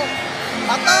rito,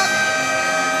 attack.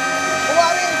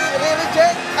 Kuwari,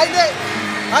 re-reject. Ay, hindi.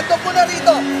 Handog mo na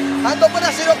rito. Handog mo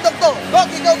na, sinugtog to. Dog,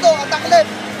 ikaw to. Attack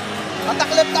left.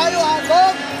 Attack left tayo, ha?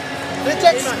 Dog.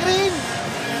 Reject screen.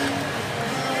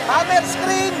 Hammer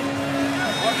screen.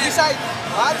 Or decide.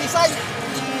 Ha? Decide.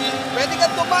 Pwede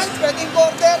kang tumanch, pwedeng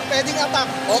corner, pwedeng attack.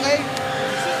 Okay?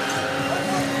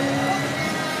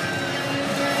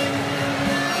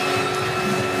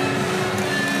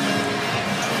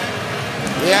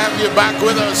 We have you back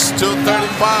with us.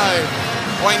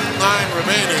 2:35.9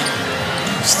 remaining.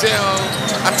 Still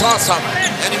a toss-up.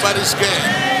 Anybody's game.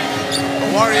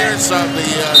 The Warriors of the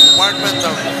Department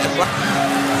of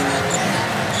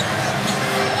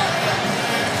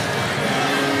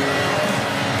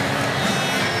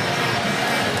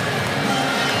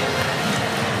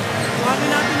Kuhanin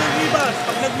natin ng rebound.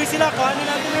 Pag nag-miss sila, kuhanin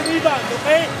natin ng rebound.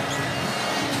 Okay?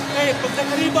 Okay, pag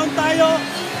nag-rebound tayo,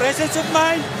 presence of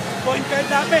mind, point guard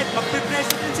lapit.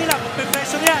 Magpipressure din sila.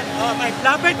 Magpipressure yan. Okay.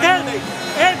 Lapit, help.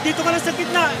 Eh, dito ka lang sa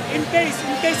gitna. In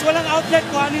case walang outlet,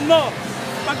 kuhanin mo.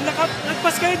 Pag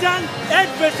nagpas kayo dyan, Ed,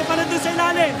 pwesto pa na doon sa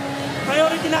ilalim.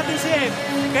 Priority natin si Ed.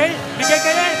 Okay? Bigay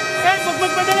kay Ed. Ed, huwag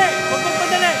magpadali. Huwag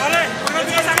magpadali. Pare, huwag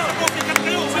nagbigay sa akin. Sikat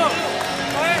kayo.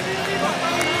 Okay?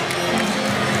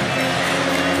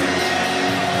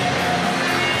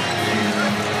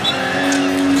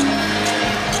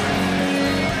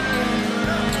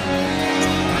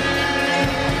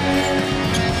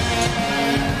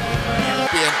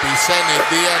 PNP, Senate,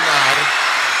 DNR,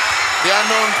 the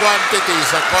unknown quantities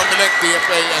are COMELEC,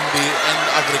 TFA, and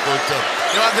agriculture.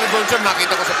 Yung agriculture,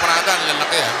 nakita ko sa parada, ang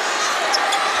lalaki ha.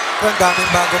 Ang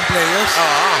daming bagong players.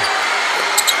 Oo.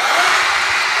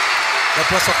 That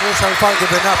was a crucial foul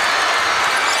given up.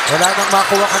 Wala nang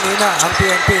makuha kanina ang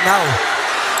PNP now.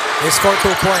 They score 2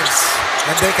 points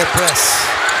and they can press.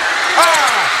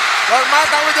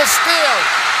 Formata with the steal.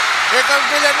 Here comes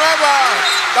Villanueva.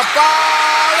 The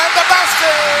foul and the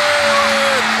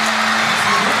basket.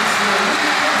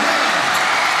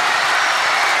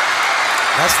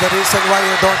 That's the reason why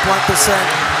you don't want to send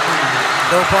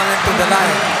the opponent to the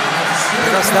line,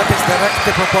 because that is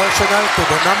directly proportional to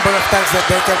the number of times that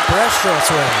they can pressure as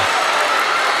well.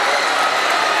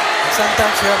 And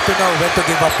sometimes you have to know when to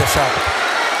give up the shot.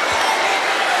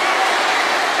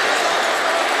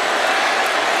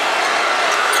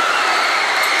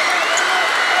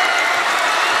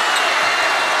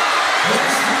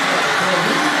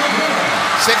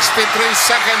 .63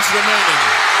 seconds remaining.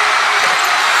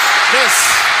 Miss.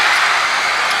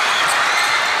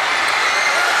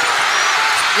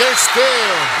 You're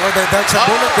still. Oh, they dodged a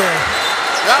bullet there.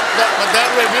 Yep, but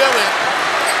they'll review it.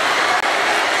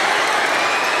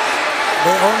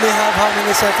 They only have how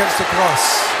many seconds to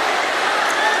cross?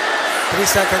 3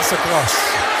 seconds to cross.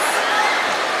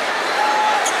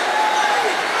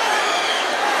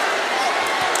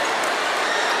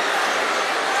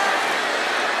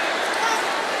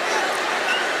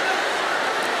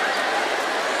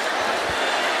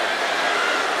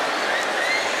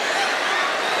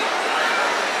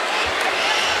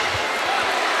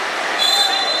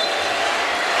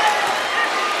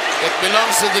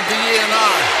 Belongs to the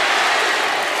DENR.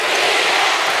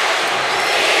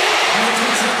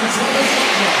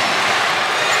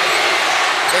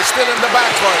 They're still in the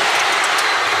backcourt.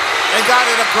 They got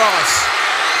it across.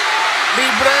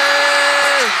 Libre!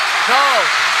 No!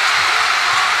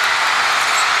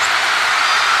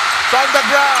 From the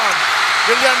ground.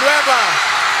 Villanueva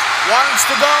wants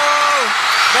to go.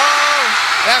 No!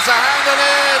 There's a hand on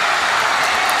it.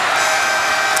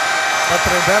 But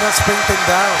Rivera sprinting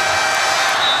down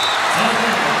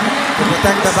to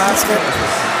protect the basket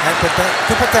and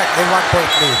to protect a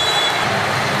 1-point lead.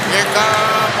 Here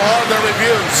come all the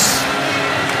reviews.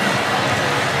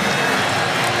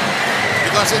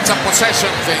 Because it's a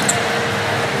possession thing.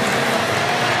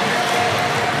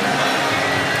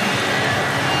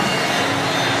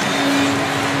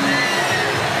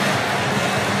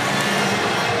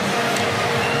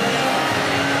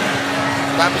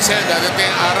 Sabi sa'yo,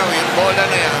 dadating araw, yung bola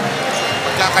na yan,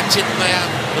 magkaka-chip na yan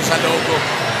doon sa logo.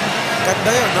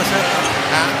 Ganda yun, no, sir?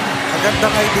 Ha?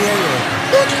 Magandang idea yun.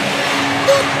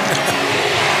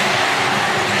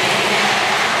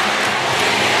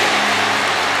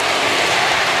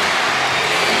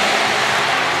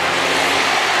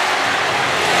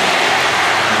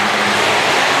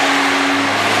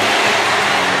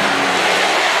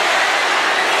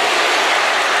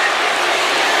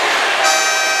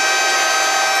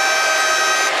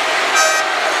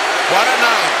 What a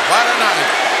night, what a night.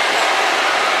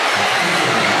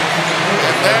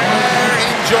 And they're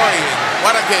enjoying.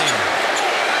 What a game.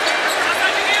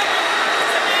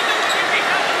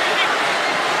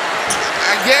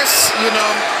 I guess, you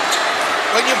know,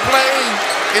 when you play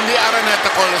in the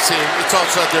Araneta Coliseum, it's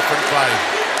also a different vibe.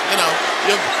 You know,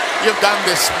 you've done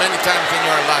this many times in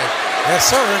your life.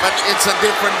 Yes, sir. But it's a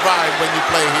different vibe when you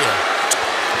play here.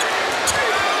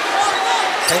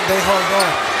 And they hold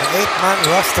on. The 8-man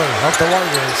roster of the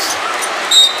Warriors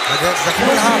against the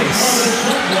full house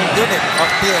unit of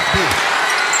PNP.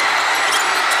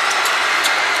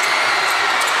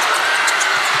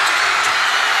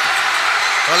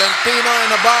 Valentino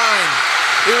in a bind.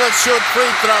 He will shoot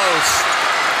free throws.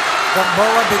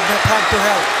 Gamboa did not have to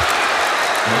help.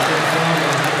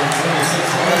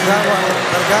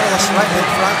 Vergara was right in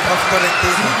front of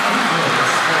Tolentino.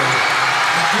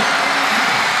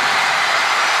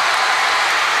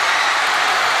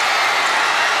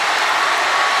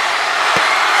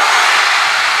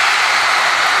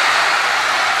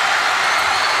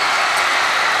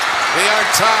 They are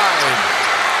tied.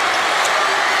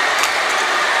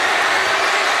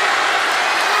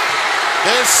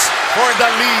 This for the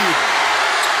lead.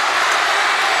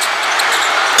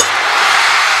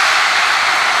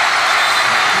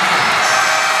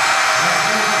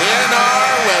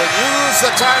 the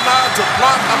timeout to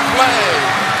block a play.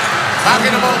 Back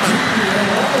in a moment.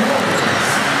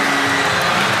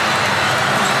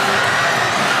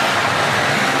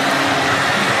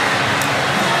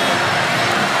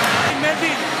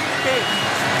 Melvin, okay.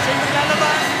 Siya yung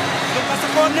naglalabas, doon ka sa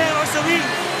corner or sa wing.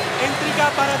 Entry ka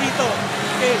para dito.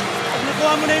 Okay. Pag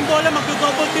nakuha mo na yung bola,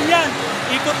 mag-double team yan.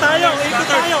 Ikot tayo, ikot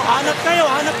tayo. Hanap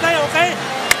kayo, okay?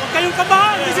 Huwag kayong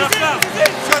kabahan. This is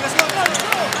it. Let's go.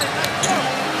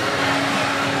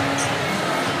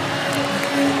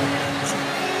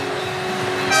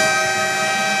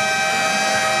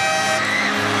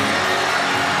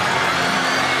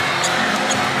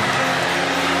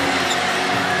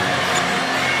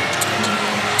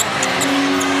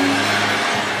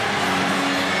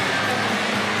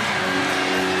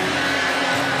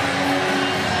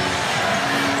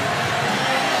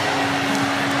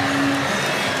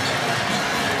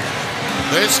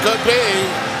 This could be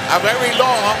a very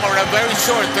long or a very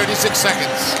short 36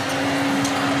 seconds.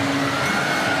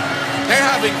 They're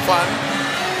having fun.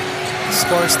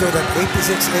 Score stood at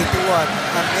 86-81,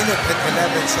 a minute and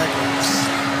 11 seconds.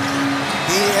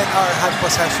 DENR had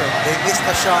possession. They missed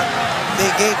a shot.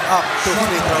 They gave up 2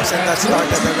 free throws, and that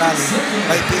started the rally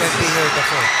by PNP here in the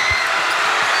fourth.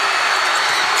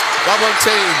 Double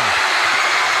team.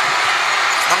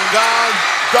 Mangal,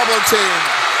 double team.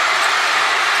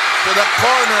 To the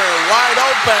corner, wide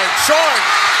open, short.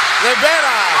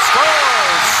 Rivera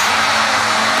scores.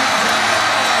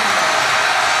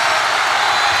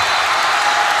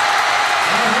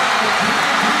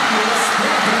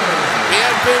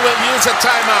 PNP will use a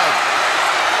timeout.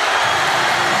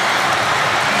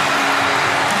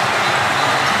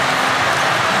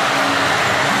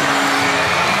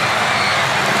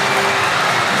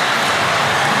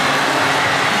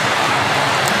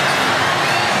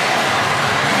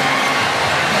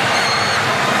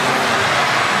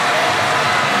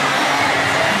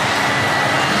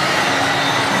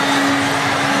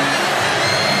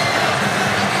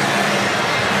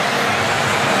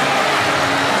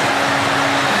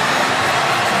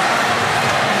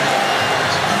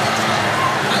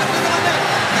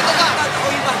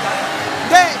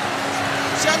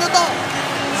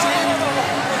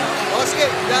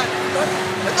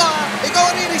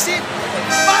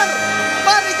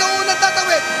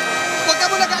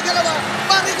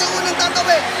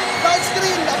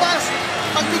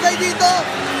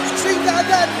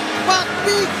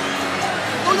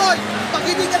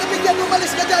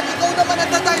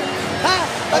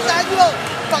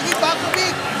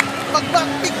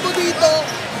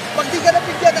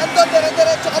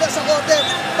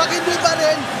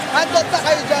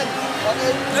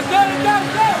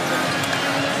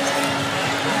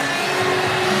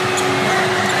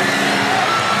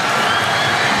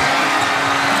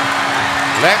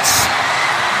 Let's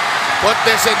put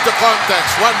this into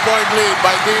context. 1-point lead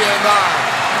by DENR.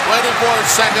 24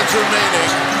 seconds remaining.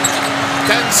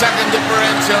 10-second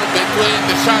differential between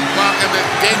the shot clock and the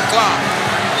game clock.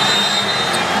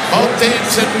 Both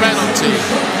teams in penalty.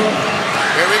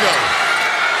 Here we go.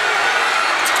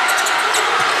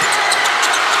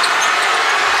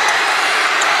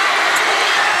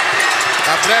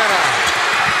 Cabrera.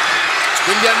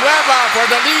 Villanueva for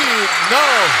the lead. No.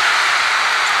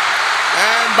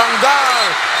 And Bangal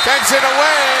takes it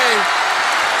away.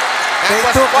 They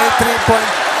took a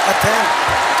 3-point attempt.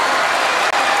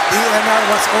 DENR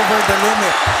was over the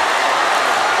limit.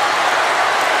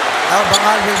 Now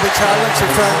Bangal will be challenged to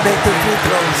try and make 2 free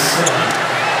throws.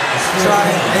 Try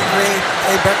and create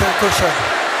a better cushion.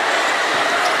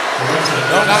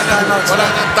 Wala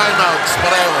ng timeouts.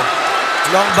 Pareho.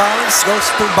 Long bounce goes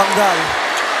to Bangal.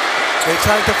 They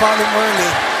tried to foul him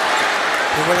early.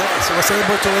 He was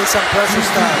able to raise some pressure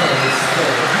style.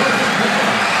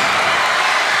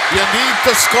 You need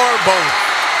to score both.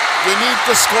 You need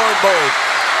to score both.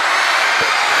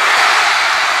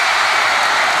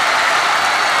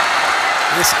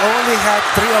 He's only had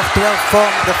 3 of 12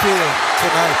 from the field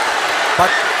tonight,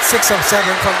 but 6 of 7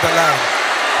 from the line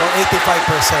for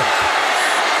 85%.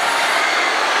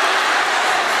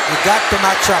 You got to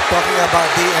match up, talking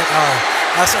about DENR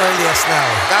as early as now.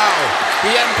 Now,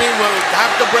 PNP will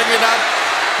have to bring it up.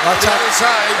 Watch out, other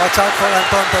side. Watch out for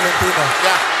Anton Tolentino.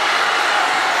 Yeah.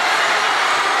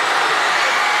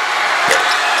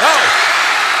 No.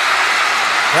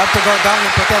 You have to go down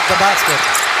and protect the basket.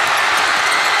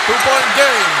 2-point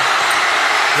game.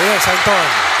 Here's Anton.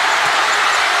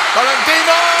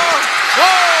 Tolentino.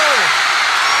 Goal.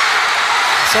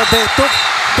 So they took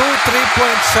 2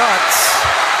 3-point shots.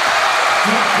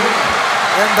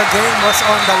 And the game was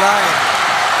on the line.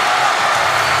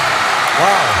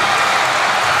 Wow.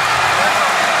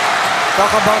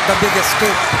 Talk about the big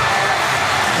escape.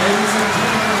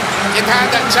 It had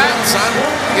a chance, son.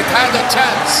 It had a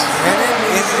chance.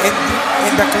 And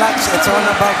in the clutch, it's all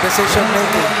about decision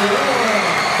making.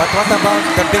 But what about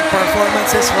the big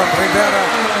performances from Rivera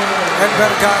and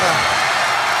Vergara?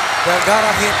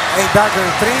 Vergara hit a dagger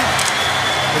 3.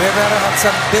 Rivera had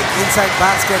some big inside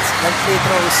baskets and free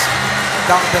throws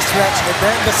down the stretch. And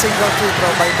then the single free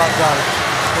throw by Bangal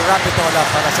to wrap it all up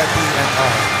para sa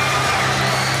DNR.